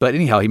 But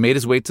anyhow, he made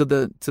his way to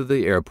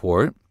the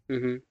airport,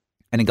 Mm-hmm.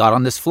 and he got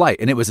on this flight,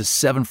 and it was a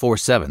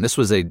 747. This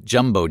was a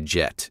jumbo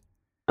jet.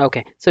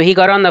 Okay. So he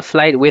got on the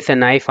flight with a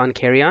knife on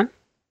carry-on?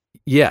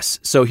 Yes,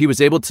 so he was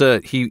able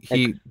to he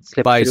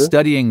slip by through?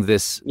 studying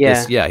this,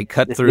 Yeah. he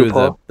cut This through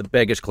loophole? the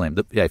baggage claim.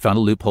 He found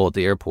a loophole at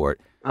the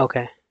airport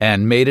Okay.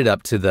 and made it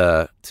up to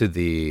the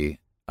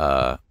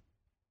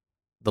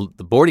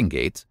boarding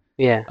gate.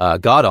 Yeah.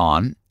 Got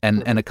on,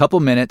 and a couple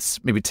minutes,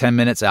 maybe 10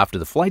 minutes after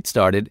the flight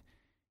started,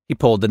 he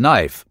pulled the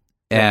knife,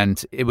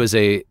 and it was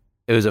a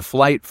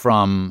flight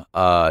from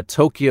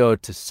Tokyo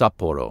to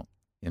Sapporo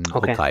in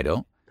Okay.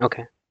 Hokkaido.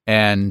 Okay.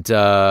 And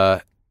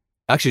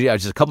actually,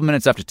 just a couple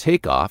minutes after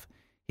takeoff,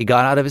 he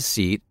got out of his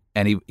seat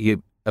and he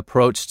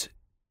approached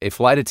a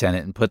flight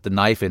attendant and put the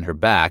knife in her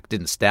back.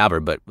 Didn't stab her,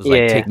 but was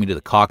like, Yeah. "Take me to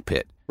the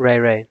cockpit."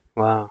 Right.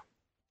 Wow.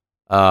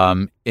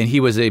 And he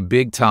was a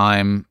big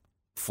time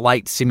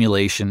flight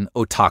simulation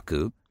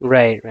otaku,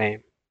 Right.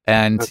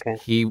 and Okay.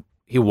 he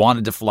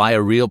wanted to fly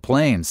a real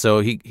plane.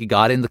 So he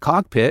got in the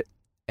cockpit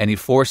and he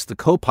forced the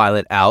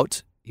co-pilot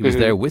out. He was Mhm.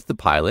 there with the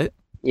pilot.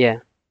 Yeah.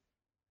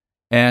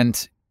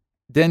 And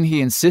then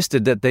he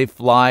insisted that they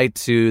fly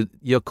to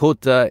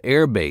Yokota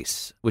Air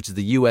Base, which is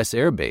the U.S.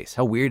 Air Base.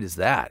 How weird is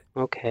that?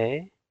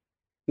 Okay.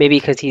 Maybe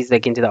because he's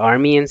like into the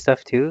army and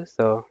stuff too,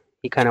 so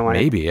he kind of wanted.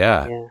 Maybe,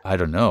 yeah. Yeah. I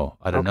don't know.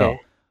 Okay.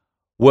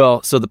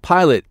 Well, so the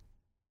pilot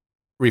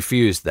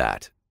refused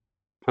that.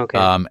 Okay.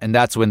 And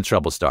that's when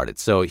trouble started.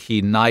 So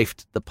he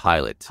knifed the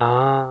pilot.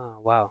 Ah,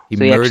 wow. He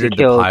So he actually murdered the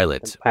killed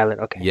pilot. the pilot.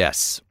 Okay.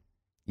 Yes.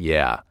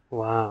 Yeah.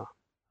 Wow.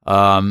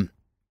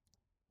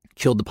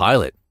 Killed the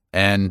pilot.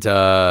 And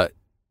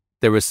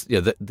there was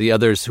the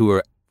others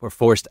who were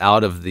forced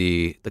out of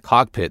the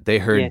cockpit. They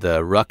heard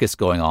the ruckus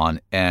going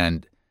on,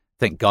 and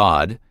thank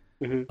God,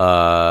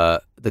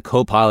 the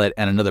co-pilot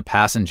and another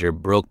passenger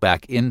broke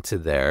back into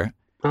there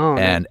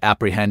and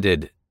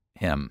apprehended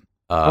him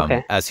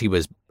as he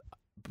was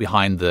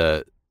behind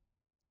the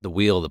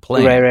wheel of the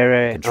plane,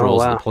 right.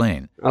 controls of the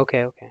plane.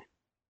 Okay.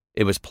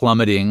 It was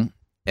plummeting,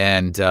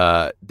 and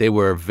they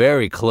were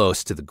very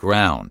close to the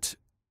ground.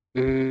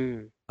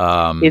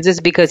 Is this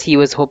because he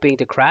was hoping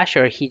to crash,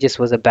 or he just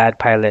was a bad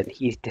pilot?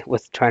 He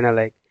was trying to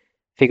like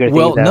figure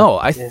things out. Well, no,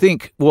 I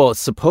think,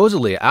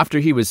 supposedly after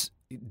he was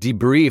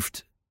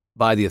debriefed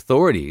by the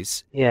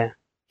authorities,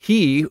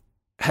 he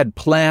had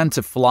planned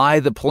to fly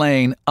the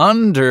plane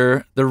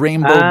under the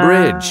Rainbow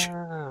Bridge.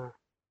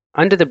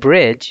 Under the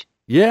bridge?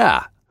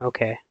 Yeah.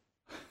 Okay.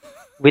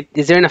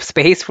 Is there enough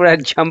space for a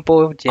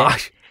jumbo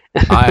jet?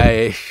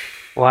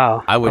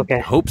 Wow. I would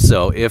hope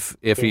so if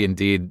he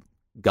indeed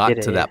got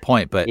to that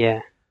point, but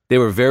they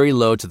were very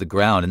low to the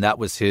ground, and that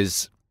was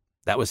his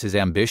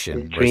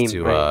ambition, his dream, was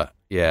to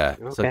right?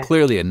 So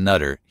clearly a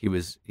nutter. He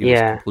was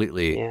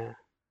completely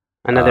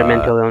another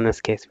mental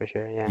illness case for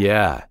sure.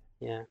 Yeah.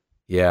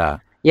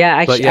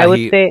 Actually, I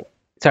would say,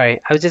 sorry,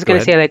 I was just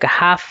gonna say like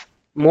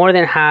more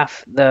than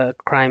half the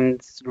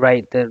crimes,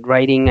 the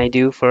writing I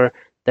do for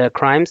the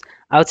crimes,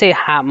 I would say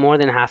more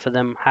than half of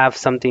them have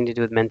something to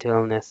do with mental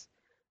illness.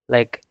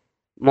 Like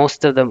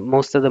most of the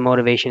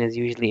motivation is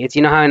usually, it's,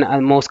 you know how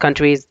in most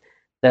countries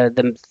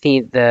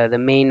the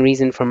main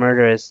reason for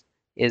murder is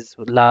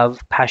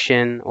love,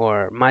 passion,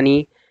 or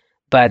money,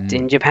 but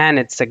in Japan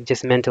it's like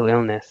just mental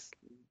illness,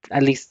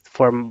 at least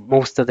for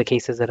most of the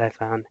cases that I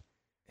found.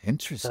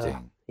 Interesting.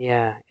 So,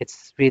 yeah,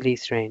 it's really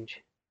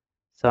strange.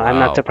 So I'm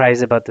not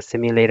surprised about the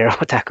simulator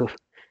otaku.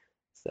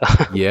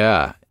 So.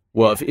 Yeah.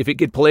 Well, if it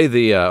could play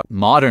the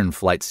modern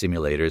flight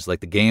simulators, like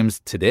the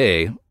games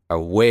today are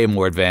way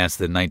more advanced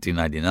than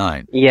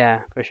 1999.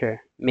 Yeah, for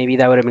sure. Maybe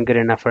that would have been good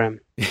enough for him.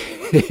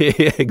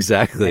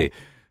 Exactly.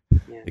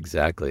 Yeah.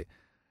 Exactly.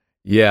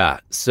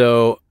 Yeah.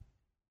 So,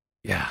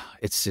 yeah,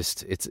 it's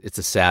just it's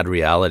a sad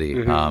reality.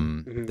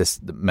 The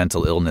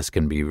mental illness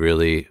can be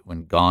really,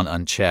 when gone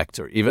unchecked,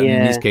 or even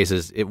in these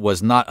cases, it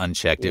was not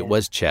unchecked; it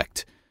was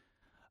checked.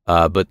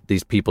 But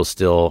these people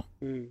still,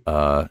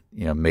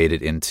 made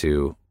it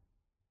into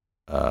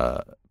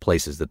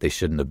places that they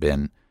shouldn't have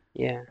been.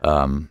 Yeah.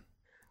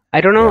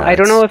 I don't know. I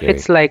don't know if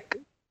it's like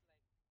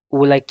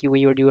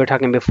you were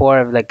talking before,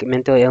 of like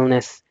mental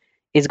illness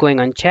is going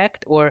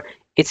unchecked, or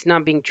it's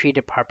not being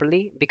treated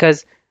properly.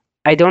 Because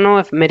I don't know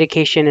if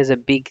medication is a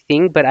big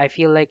thing, but I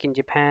feel like in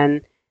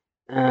Japan,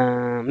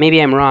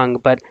 maybe I'm wrong,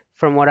 but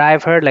from what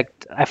I've heard, like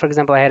for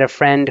example, I had a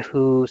friend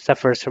who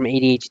suffers from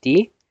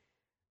ADHD.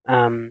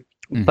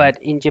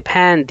 But in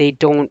Japan,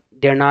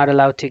 they're not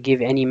allowed to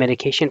give any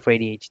medication for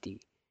ADHD.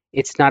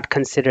 It's not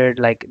considered,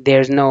 like,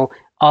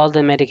 all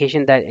the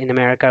medication that in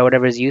America or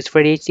whatever is used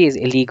for ADHD is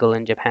illegal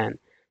in Japan.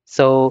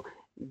 So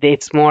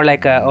it's more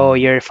like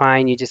you're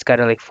fine, you just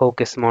gotta like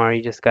focus more,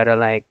 you just gotta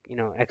like,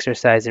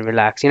 exercise and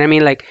relax. You know what I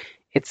mean? Like,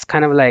 it's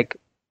kind of like,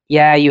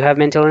 yeah, you have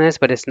mental illness,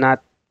 but it's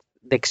not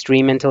the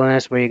extreme mental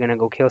illness where you're gonna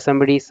go kill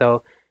somebody.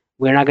 So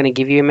we're not gonna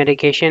give you a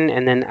medication.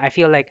 And then I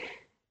feel like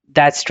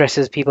that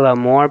stresses people out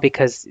more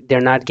because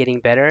they're not getting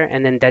better,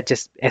 and then that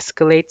just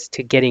escalates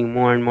to getting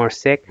more and more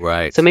sick.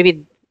 Right. So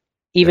maybe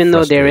even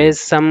though there is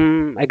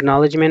some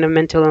acknowledgement of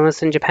mental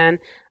illness in Japan,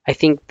 I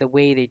think the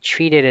way they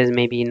treat it is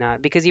maybe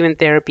not, because even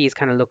therapy is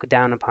kind of looked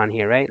down upon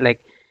here, right?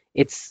 Like,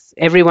 it's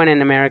everyone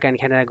in America and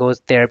Canada goes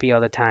therapy all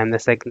the time.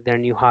 That's like their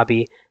new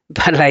hobby.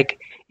 But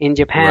like in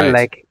Japan,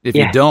 like if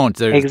you don't,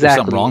 there's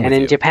something wrong with you.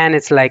 And in Japan,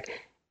 it's like,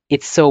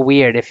 it's so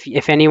weird.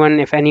 If anyone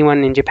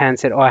in Japan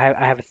said, "Oh, I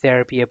have a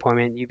therapy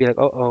appointment," you'd be like,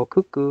 "Oh,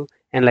 cuckoo,"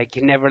 and like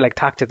you never like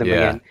talk to them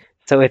again.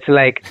 So it's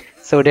like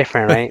so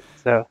different, right?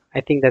 So I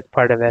think that's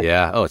part of it.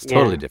 Yeah. Oh, it's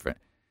totally different.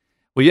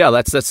 Well, yeah,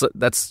 that's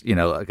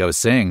like I was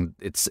saying,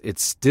 it's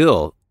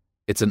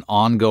an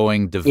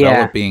ongoing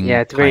developing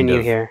it's very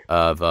new here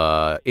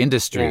of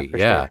industry.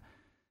 Yeah. Sure.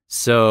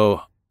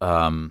 So,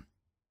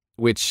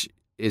 which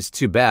is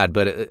too bad,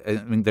 but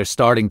I mean, they're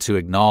starting to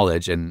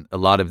acknowledge, and a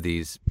lot of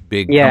these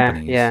big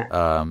companies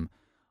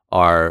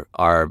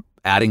are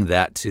adding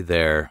that to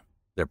their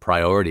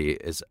priority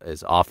is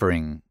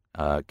offering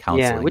counseling.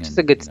 Yeah, which is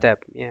a good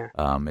step. Yeah,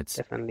 it's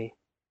definitely.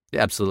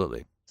 Yeah,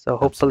 absolutely. So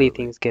hopefully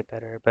things get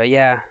better. But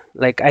yeah,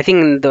 like I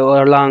think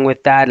along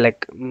with that,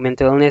 like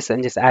mental illness,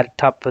 and just add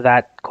top of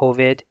that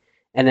COVID,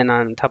 and then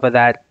on top of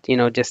that,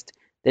 just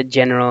the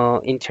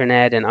general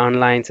internet and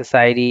online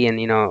society, and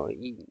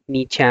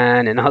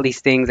Nichan and all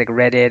these things like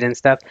Reddit and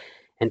stuff,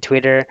 and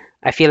Twitter.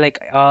 I feel like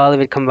all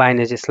of it combined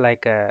is just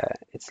like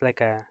it's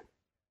like a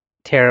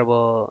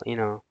terrible,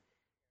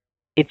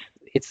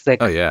 it's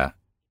like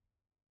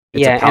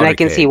It's a Yeah, and I powder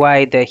can see keg.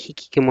 why the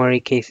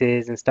hikikomori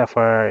cases and stuff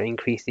are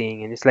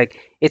increasing, and it's like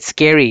it's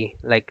scary.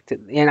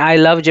 And I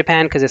love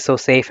Japan because it's so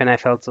safe, and I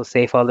felt so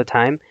safe all the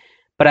time.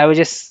 But I was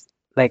just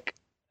like,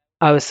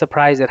 I was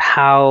surprised at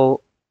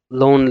how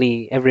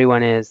lonely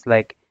everyone is.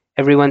 Like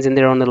everyone's in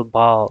their own little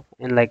ball,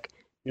 and like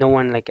no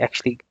one like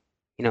actually,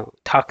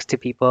 talks to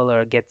people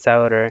or gets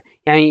out or.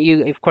 Yeah, I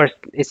mean, of course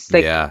it's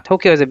like Yeah.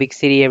 Tokyo is a big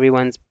city.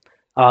 Everyone's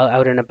all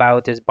out and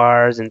about. There's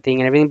bars and thing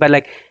and everything, but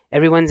like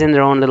everyone's in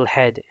their own little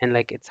head, and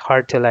like it's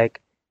hard to like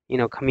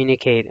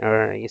communicate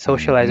or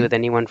socialize Hmm. with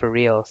anyone for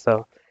real.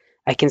 So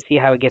I can see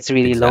how it gets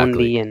really Exactly.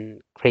 lonely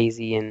and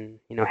crazy and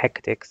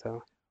hectic.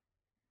 So.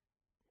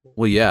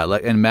 Well, yeah,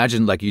 like and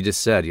imagine like you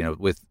just said,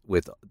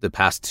 with the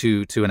past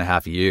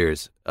 2.5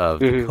 years of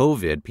the Hmm.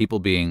 COVID, people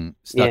being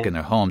stuck Yeah. in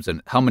their homes,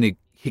 and how many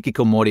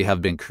hikikomori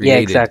have been Yeah,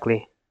 created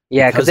exactly.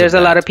 Yeah, because because of there's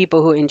a lot of that.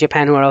 people who in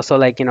Japan who are also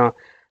like,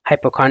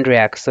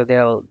 hypochondriacs. So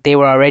they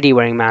were already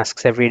wearing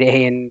masks every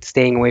day and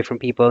staying away from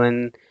people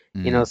and,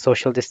 Mm,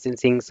 social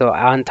distancing. So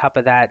on top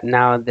of that,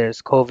 now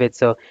there's COVID.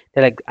 So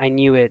they're like, I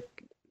knew it.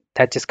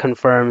 That just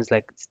confirms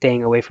like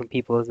staying away from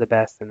people is the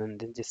best, and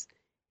then just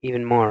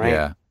even more, right?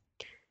 yeah.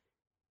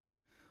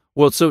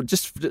 Well, so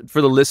just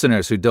for the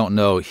listeners who don't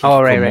know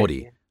Oh, right, right.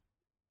 hikikomori,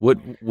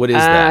 what is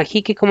that?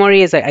 Hikikomori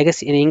is like, I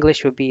guess in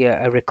English would be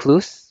a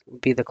recluse,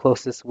 would be the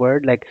closest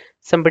word. Like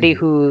somebody Hmm.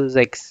 who's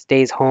like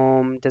stays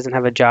home, doesn't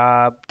have a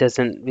job,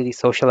 doesn't really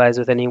socialize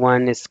with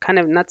anyone, is kind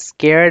of not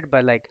scared,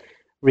 but like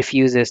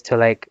refuses to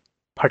like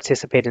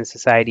participate in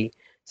society.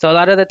 So a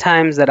lot of the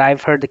times that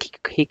I've heard the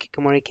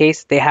hikikomori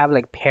case, they have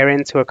like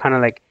parents who are kind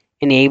of like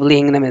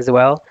enabling them as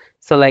well.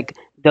 So like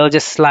they'll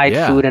just slide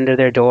Yeah, food under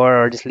their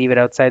door or just leave it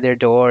outside their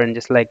door and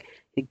just like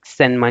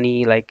send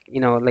money like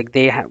like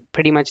they have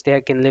pretty much they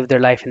can live their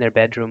life in their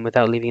bedroom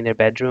without leaving their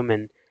bedroom,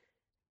 and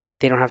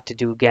they don't have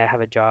to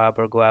have a job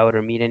or go out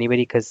or meet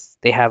anybody because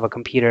they have a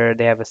computer,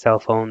 they have a cell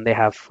phone, they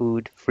have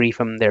food free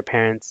from their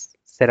parents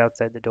set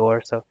outside the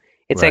door. So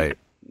it's like right,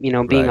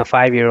 being a right.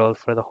 5-year-old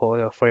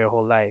for your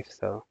whole life.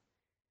 So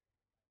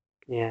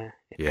yeah,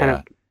 it kind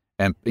of.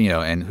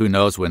 Yeah. And who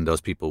knows when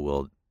those people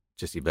will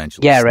just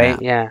eventually Yeah, right.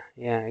 snap,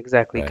 Yeah,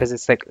 exactly, right? because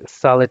it's like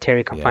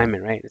solitary Yeah.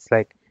 confinement, right? It's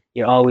like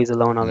you're always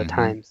alone all the Hmm.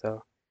 time.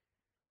 So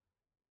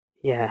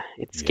yeah,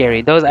 it's scary.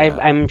 Yeah, Those yeah.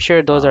 I'm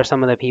sure those are Wow.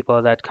 some of the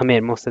people that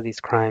commit most of these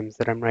crimes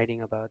that I'm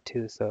writing about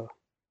too. So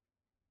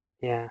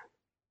yeah,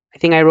 I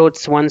think I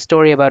wrote one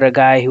story about a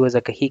guy who was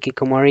like a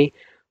hikikomori,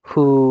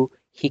 who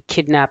he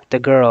kidnapped a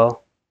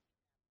girl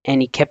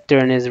and he kept her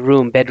in his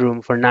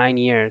bedroom for 9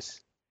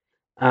 years.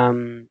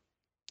 Um,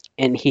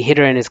 and he hid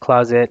her in his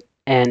closet,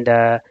 and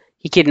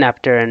he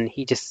kidnapped her, and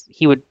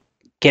he would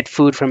get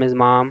food from his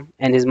mom,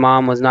 and his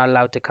mom was not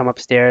allowed to come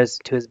upstairs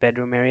to his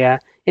bedroom area.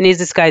 And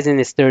this guy's in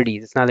his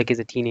 30s. It's not like he's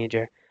a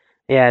teenager.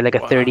 Yeah, like a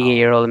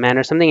 38-year Wow. old man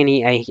or something.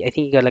 And I think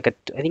he got like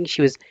I think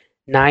she was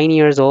 9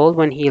 years old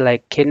when he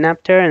like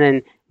kidnapped her, and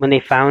then when they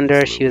found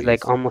her, Jeez she was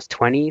like Louise. almost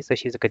 20, so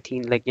she was like a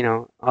teen, like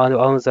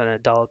almost an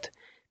adult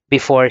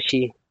before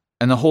she.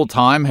 And the whole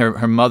time,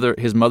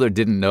 his mother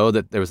didn't know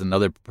that there was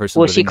another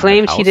person Well, she living in their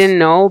claimed she house. didn't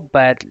know,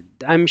 but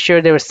I'm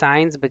sure there were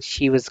signs, but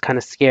she was kind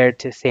of scared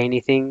to say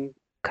anything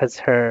because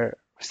her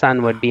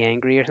son would be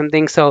angry or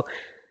something. So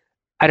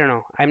I don't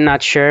know. I'm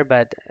not sure,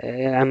 but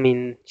I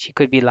mean, she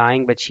could be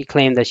lying, but she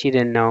claimed that she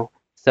didn't know.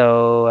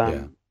 So,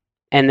 Yeah.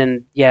 and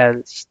then, yeah,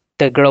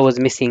 the girl was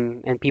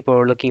missing and people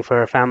were looking for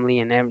her family,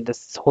 and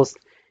this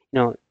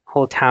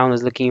whole town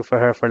was looking for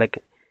her for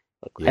like,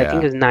 I think it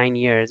Yeah. was 9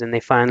 years, and they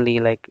finally,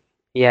 like,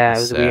 yeah, it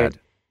That's was weird. sad.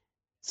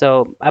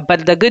 So,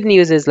 but the good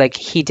news is like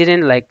he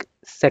didn't like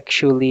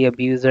sexually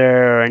abuse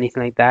her or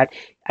anything like that.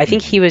 I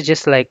think Hmm. he was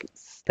just like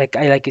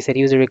you said,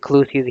 he was a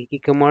recluse, he was a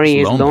hikikomori, Just he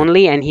was lonely.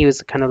 lonely, and he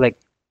was kind of like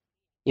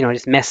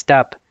just messed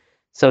up.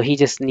 So he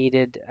just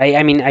needed.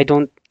 I mean, I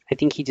don't. I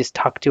think he just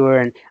talked to her,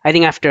 and I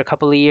think after a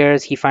couple of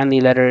years, he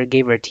finally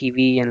gave her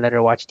TV and let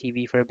her watch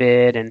TV for a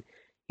bit, and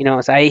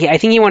so I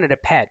think he wanted a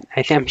pet.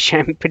 I'm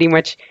sure, I'm pretty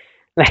much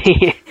like,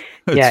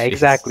 Oh, yeah, jeez.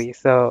 exactly.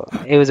 So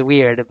it was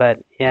weird,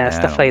 but yeah, Man,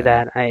 stuff oh like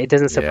man. that. It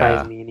doesn't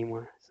surprise Yeah. me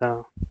anymore.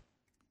 So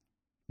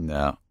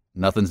No.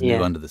 Nothing's new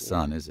yeah, under the yeah,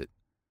 sun, is it?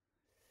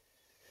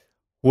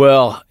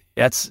 Well,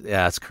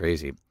 that's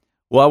crazy.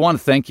 Well, I want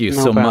to thank you no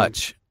so problem.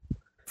 much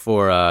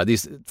for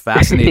these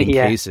fascinating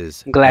Yeah,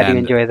 cases I'm glad you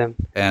enjoy them.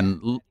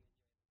 and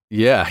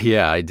yeah,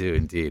 yeah, I do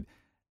indeed.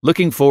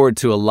 Looking forward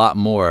to a lot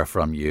more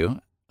from you.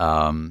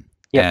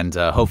 Yep, And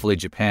hopefully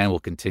Japan will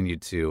continue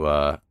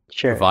to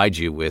sure. provide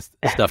you with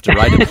stuff to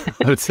write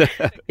about.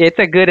 It's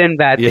a good and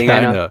bad thing, Yeah, I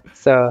I know. know.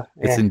 So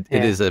It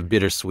yeah. is a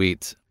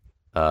bittersweet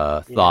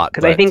Yeah, thought,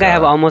 because I but think I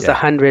have almost a yeah.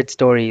 hundred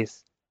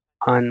stories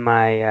on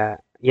my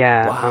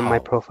on my Wow.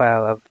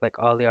 profile of like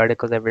all the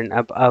articles I've written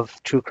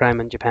of true crime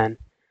in Japan.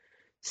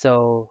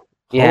 So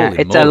yeah, Holy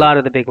it's a lot moly.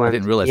 of the big I ones.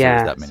 didn't realize there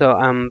was Yeah. that many.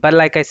 So but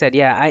like I said,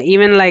 yeah, I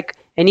even like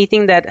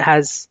anything that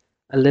has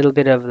a little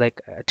bit of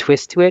like a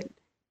twist to it,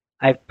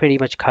 I've pretty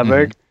much Hmm.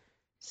 covered. Oh,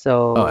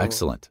 So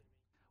excellent.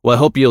 Well, I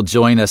hope you'll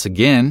join us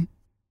again.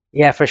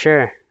 yeah, for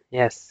sure.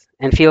 Yes.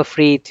 And feel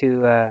free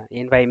to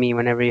invite me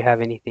whenever you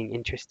have anything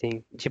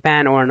interesting.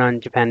 Japan or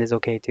non-Japan is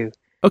okay too.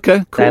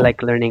 Okay, cool. I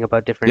like learning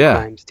about different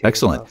crimes too.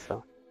 Excellent.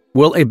 So.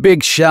 Well, a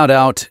big shout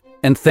out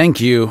and thank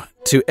you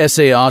to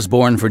S.A.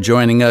 Osborne for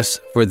joining us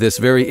for this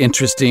very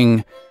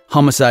interesting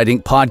Homicide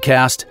Inc.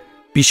 podcast.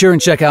 Be sure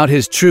and check out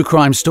his true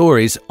crime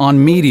stories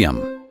on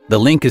Medium. The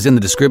link is in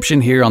the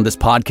description here on this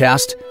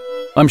podcast.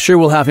 I'm sure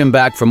we'll have him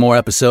back for more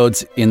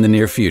episodes in the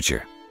near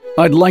future.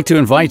 I'd like to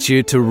invite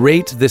you to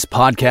rate this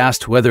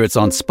podcast, whether it's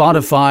on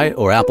Spotify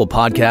or Apple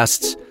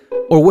Podcasts,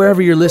 or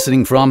wherever you're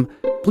listening from.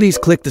 Please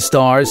click the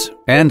stars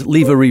and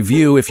leave a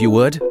review if you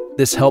would.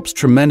 This helps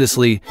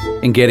tremendously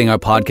in getting our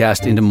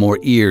podcast into more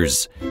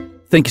ears.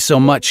 Thank you so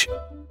much.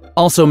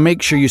 Also,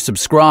 make sure you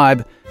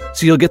subscribe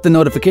so you'll get the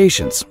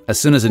notifications as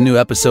soon as a new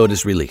episode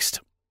is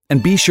released.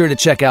 And be sure to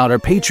check out our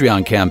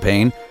Patreon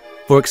campaign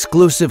for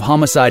exclusive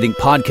Homicide Inc.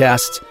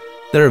 podcasts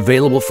that are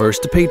available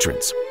first to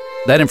patrons.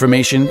 That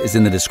information is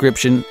in the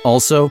description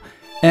also.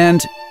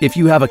 And if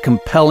you have a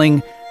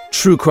compelling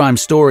true crime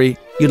story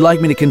you'd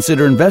like me to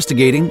consider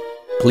investigating,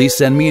 please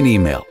send me an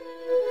email.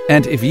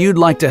 And if you'd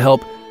like to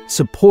help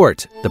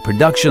support the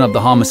production of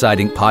the Homicide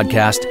Inc.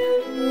 podcast,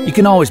 you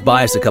can always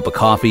buy us a cup of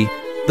coffee.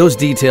 Those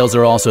details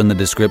are also in the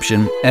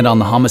description and on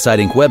the Homicide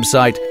Inc.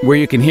 website, where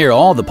you can hear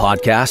all the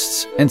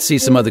podcasts and see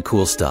some other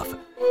cool stuff.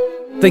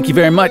 Thank you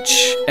very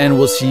much, and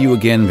we'll see you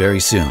again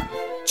very soon.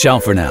 Ciao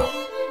for now.